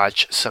binge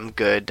watch some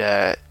good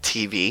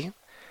TV.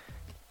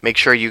 Make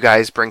sure you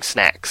guys bring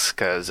snacks,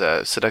 because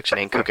Seduction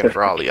ain't cooking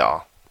for all of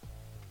y'all.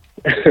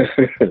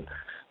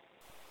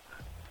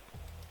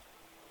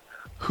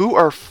 Who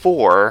are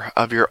 4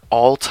 of your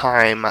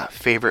all-time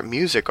favorite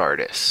music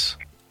artists?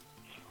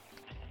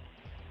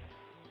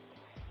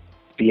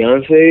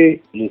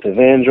 Beyonce, Luther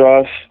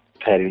Vandross,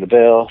 Patti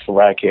LaBelle,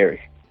 Mariah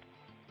Carey.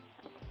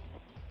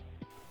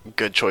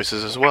 Good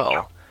choices as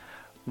well.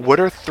 What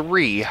are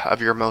 3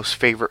 of your most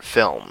favorite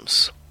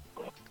films?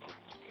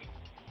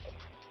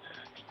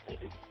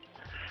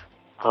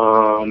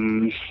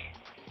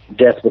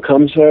 Death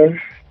Becomes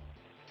Her,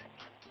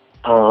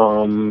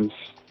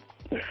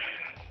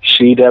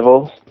 She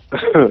Devil,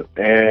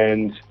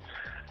 and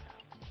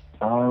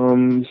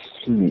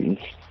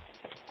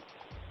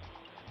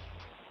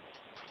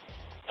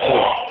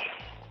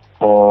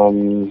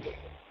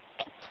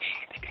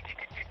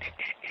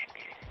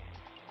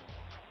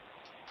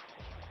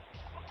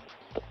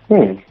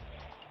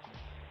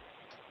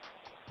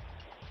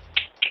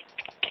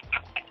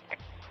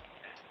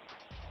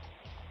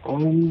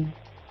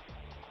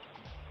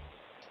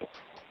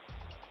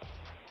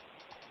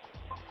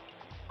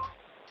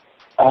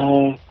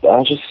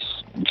I'll just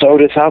throw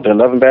this out there.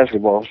 Loving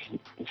basketball.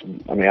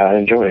 I mean, I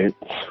enjoy it.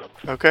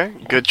 Okay,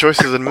 good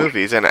choices in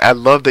movies, and I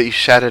love that you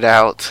shouted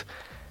out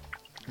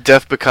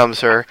Death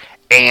Becomes Her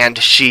and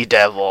She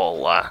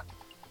Devil.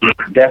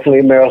 Definitely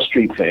a Meryl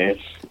Streep fan.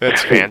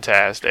 That's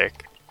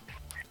fantastic.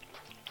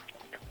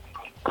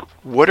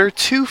 What are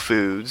 2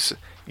 foods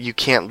you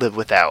can't live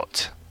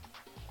without?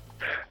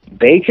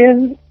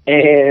 Bacon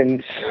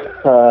and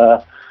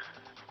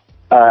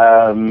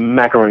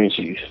macaroni and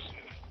cheese.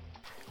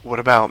 What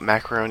about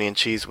macaroni and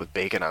cheese with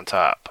bacon on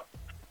top?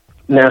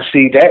 Now,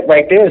 see, that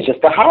right there is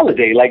just a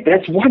holiday. Like,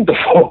 that's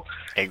wonderful.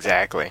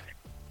 Exactly.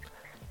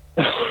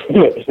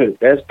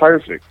 That's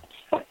perfect.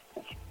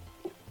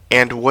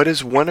 And what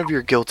is one of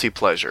your guilty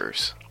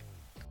pleasures?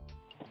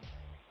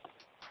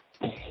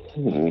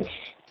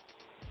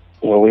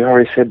 Well, we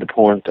already said the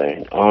porn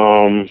thing.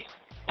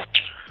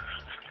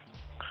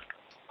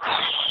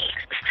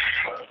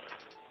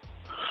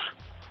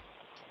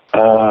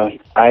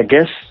 I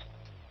guess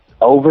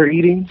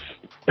overeating.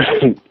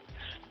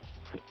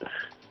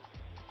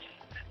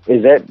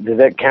 Does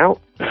that count?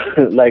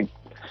 Like,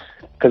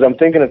 because I'm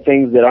thinking of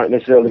things that aren't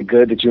necessarily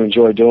good that you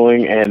enjoy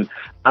doing, and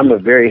I'm a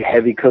very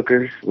heavy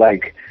cooker.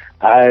 Like,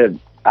 I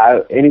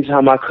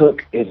anytime I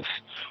cook, it's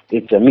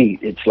a meat.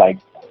 It's like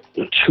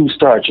 2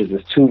 starches,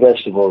 it's 2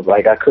 vegetables.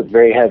 Like, I cook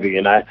very heavy,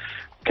 and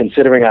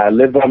considering I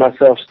live by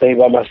myself, stay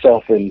by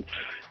myself,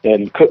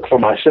 and cook for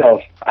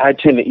myself, I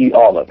tend to eat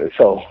all of it.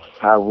 So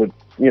I would,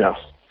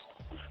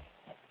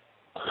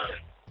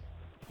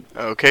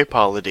 Okay,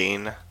 Paula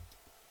Deen.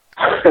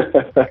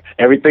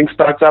 Everything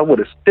starts out with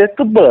a stick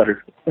of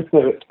butter.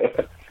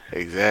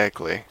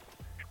 Exactly.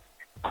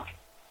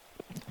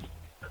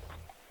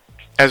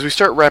 As we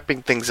start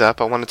wrapping things up,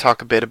 I want to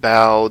talk a bit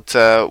about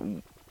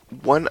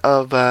one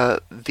of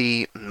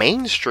the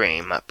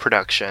mainstream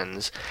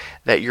productions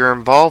that you're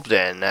involved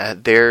in.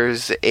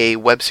 There's a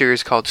web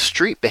series called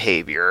Street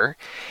Behavior.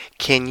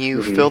 Can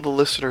you fill the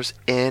listeners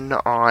in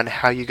on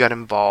how you got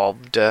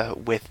involved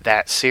with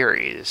that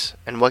series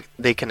and what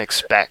they can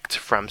expect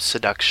from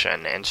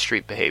Seduction and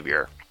Street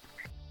Behavior?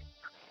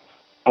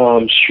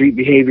 Street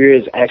Behavior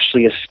is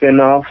actually a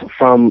spinoff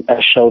from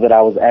a show that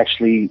I was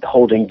actually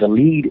holding the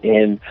lead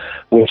in,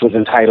 which was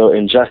entitled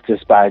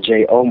Injustice by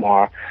Jay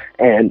Omar,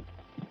 and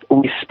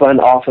we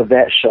spun off of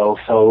that show.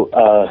 So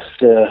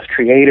the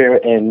creator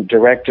and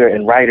director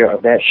and writer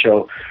of that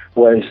show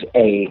was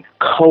a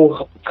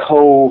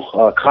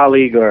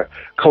colleague or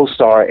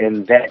co-star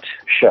in that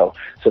show.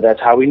 So that's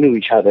how we knew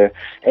each other,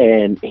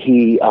 and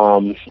he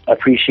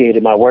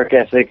appreciated my work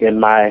ethic and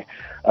my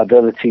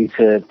ability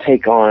to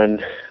take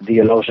on the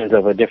emotions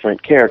of a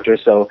different character,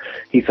 so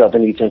he felt the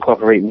need to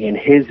incorporate me in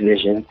his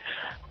vision.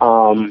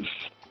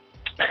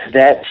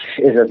 That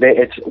is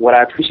it's what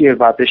I appreciate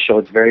about this show.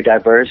 It's very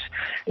diverse.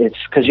 It's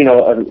because,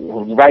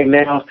 right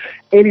now,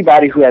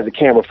 anybody who has a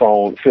camera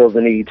phone feels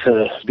the need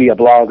to be a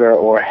blogger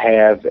or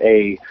have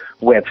a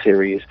web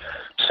series.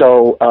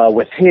 So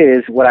with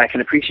his, what I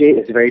can appreciate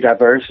is very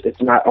diverse.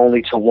 It's not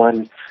only to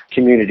one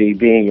community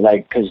being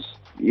like, because,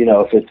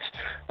 if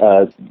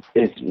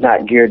it's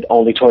not geared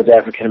only towards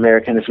African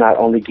American, it's not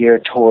only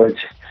geared towards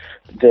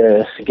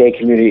the gay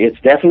community. It's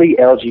definitely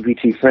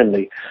LGBT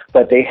friendly,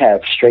 but they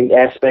have straight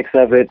aspects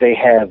of it. They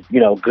have,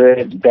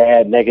 good,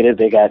 bad, negative.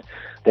 They got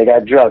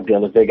drug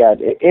dealers. They got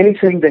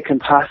anything that can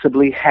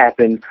possibly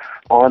happen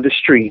on the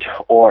street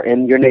or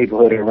in your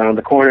neighborhood or around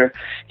the corner.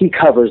 He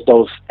covers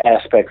those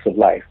aspects of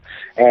life.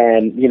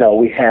 And,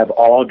 we have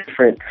all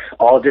different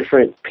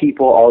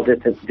people, all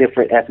different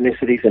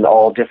ethnicities and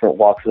all different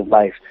walks of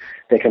life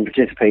that can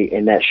participate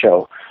in that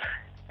show.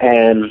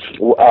 And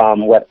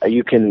what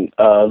you can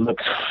look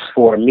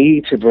for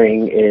me to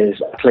bring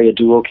is I play a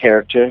dual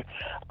character.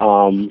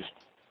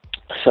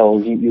 So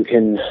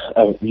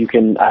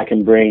I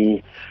can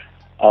bring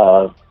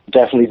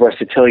definitely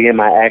versatility in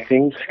my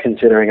acting,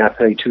 considering I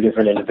play two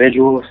different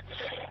individuals.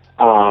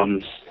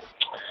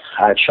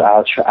 I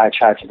try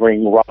to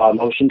bring raw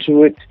emotion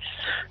to it,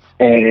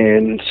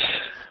 and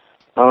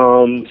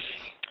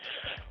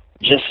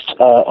just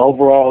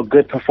overall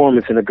good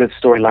performance and a good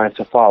storyline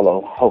to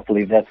follow.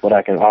 Hopefully that's what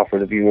I can offer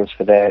the viewers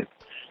for that.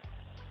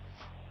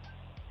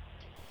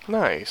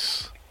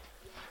 Nice.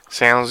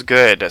 Sounds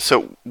good.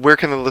 So where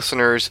can the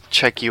listeners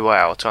check you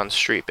out on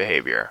Street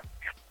Behavior?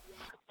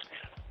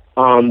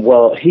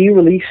 Well, he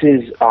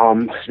releases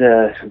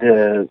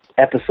the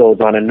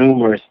episodes on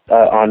numerous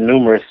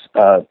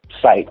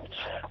sites,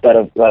 but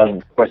of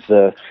course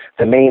the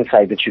main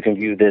site that you can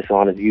view this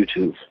on is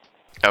YouTube.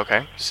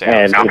 Okay.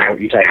 And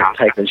you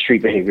type in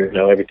Street Behavior,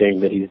 everything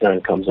that he's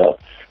done comes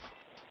up.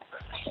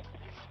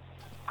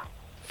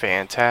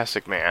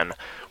 Fantastic, man.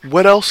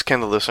 What else can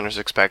the listeners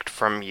expect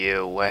from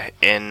you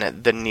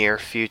in the near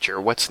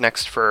future? What's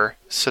next for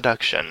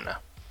Seduction?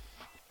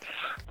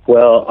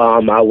 Well,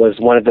 I was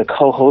one of the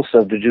co-hosts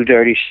of the Do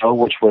Dirty Show,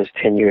 which was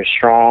 10 years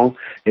strong.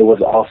 It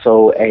was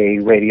also a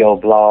radio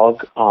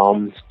blog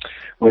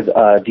with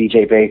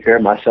DJ Baker,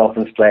 myself,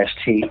 and Splash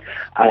T.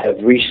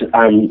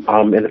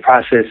 I'm in the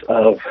process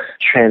of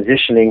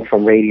transitioning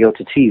from radio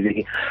to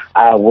TV.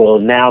 I will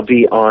now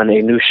be on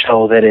a new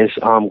show that is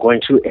going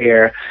to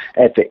air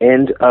at the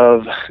end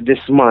of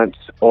this month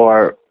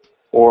or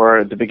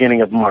the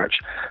beginning of March.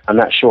 I'm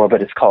not sure,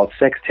 but it's called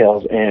Sex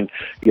Tales, and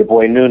your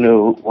boy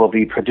Nunu will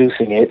be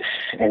producing it,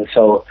 and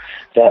so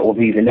that will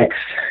be the next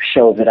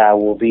show that I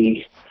will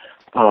be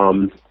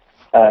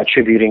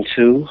attributing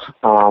to.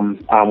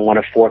 I'm one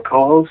of 4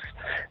 co-hosts,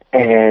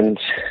 and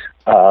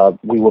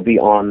we will be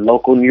on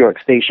local New York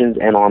stations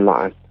and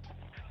online.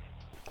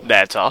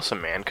 That's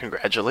awesome, man.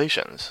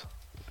 Congratulations.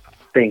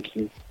 Thank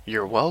you.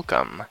 You're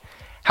welcome.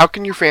 How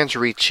can your fans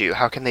reach you?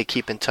 How can they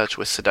keep in touch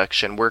with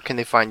Seduction? Where can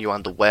they find you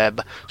on the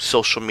web,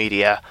 social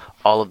media,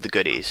 all of the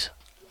goodies?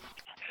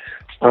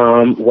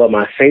 Well,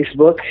 my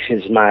Facebook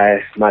is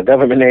my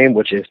government name,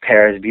 which is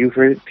Paris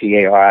Buford,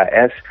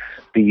 ParisBuford.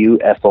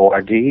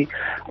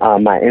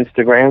 My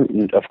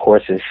Instagram, of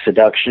course, is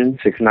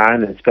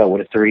Seduction69, and spelled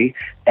with a 3,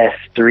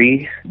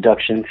 S3,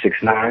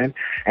 Duction69.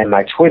 And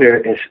my Twitter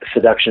is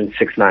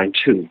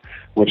Seduction692,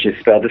 which is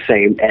spelled the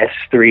same,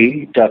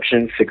 S3,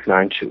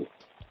 Duction692.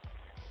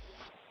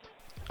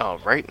 All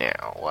right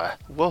now.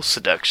 Well,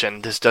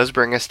 Seduction, this does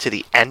bring us to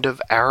the end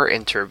of our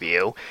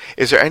interview.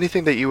 Is there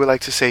anything that you would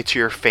like to say to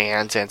your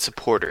fans and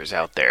supporters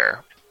out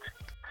there?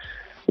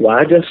 Well,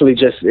 I definitely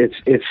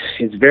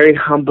it's very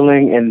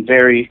humbling and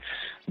very,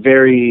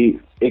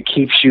 very, it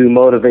keeps you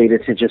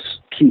motivated to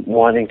just keep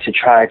wanting to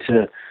try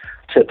to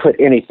put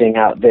anything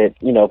out that,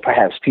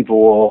 perhaps people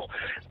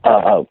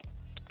will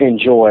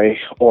enjoy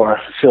or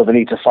feel the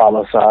need to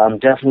follow. So I'm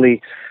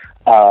definitely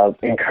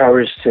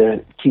encouraged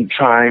to keep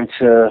trying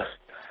to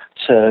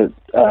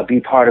be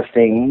part of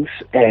things,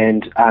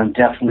 and I'm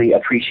definitely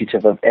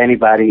appreciative of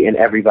anybody and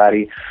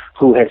everybody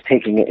who has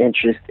taken an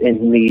interest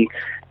in me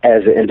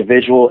as an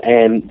individual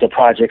and the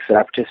projects that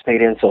I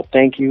participate in. So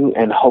thank you,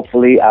 and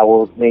hopefully I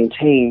will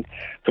maintain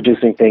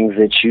producing things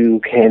that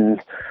you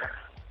can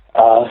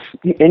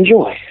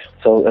enjoy.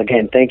 So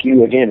again, thank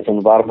you again from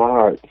the bottom of my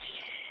heart.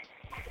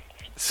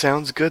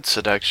 Sounds good,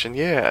 Seduction.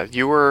 Yeah,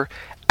 you were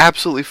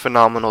absolutely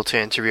phenomenal to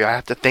interview. I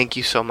have to thank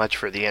you so much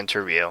for the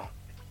interview.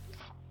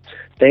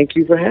 Thank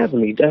you for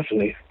having me,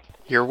 definitely.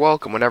 You're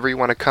welcome. Whenever you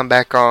want to come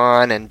back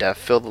on and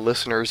fill the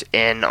listeners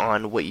in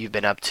on what you've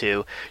been up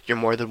to, you're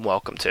more than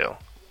welcome to.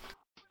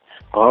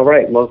 All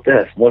right, most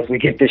definitely. Once we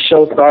get this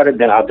show started,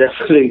 then I'll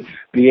definitely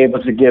be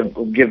able to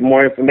give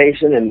more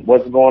information and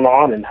what's going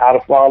on and how to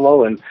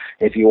follow. And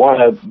if you want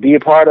to be a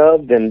part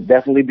of, then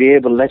definitely be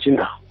able to let you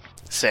know.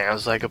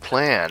 Sounds like a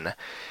plan.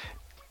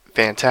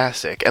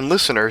 Fantastic. And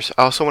listeners,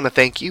 I also want to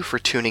thank you for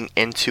tuning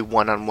into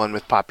One-on-One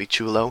with Papi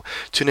Chulo.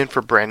 Tune in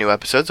for brand new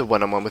episodes of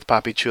One-on-One with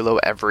Papi Chulo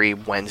every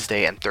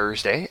Wednesday and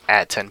Thursday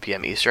at 10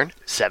 p.m. Eastern,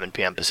 7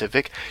 p.m.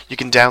 Pacific. You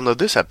can download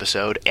this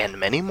episode and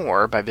many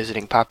more by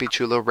visiting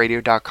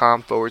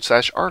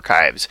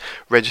papichuloradio.com/archives.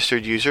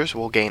 Registered users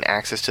will gain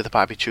access to the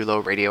Papi Chulo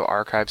Radio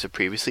archives of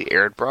previously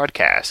aired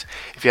broadcasts.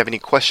 If you have any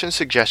questions,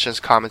 suggestions,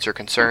 comments, or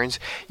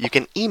concerns, you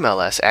can email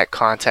us at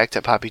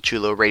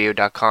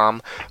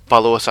contact@papichuloradio.com.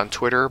 Follow us on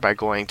Twitter by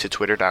going to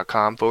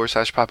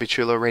twitter.com/Papi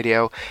Chulo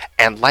Radio,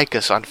 and like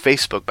us on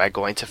Facebook by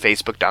going to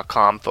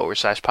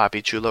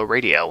facebook.com/Papi Chulo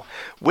Radio.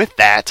 With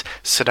that,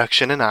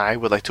 Seduction and I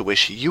would like to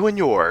wish you and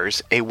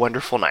yours a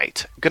wonderful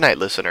night. Good night,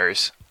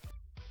 listeners.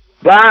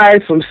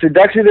 Bye from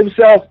Seduction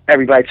himself.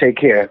 Everybody take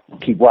care.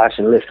 Keep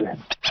watching, listening.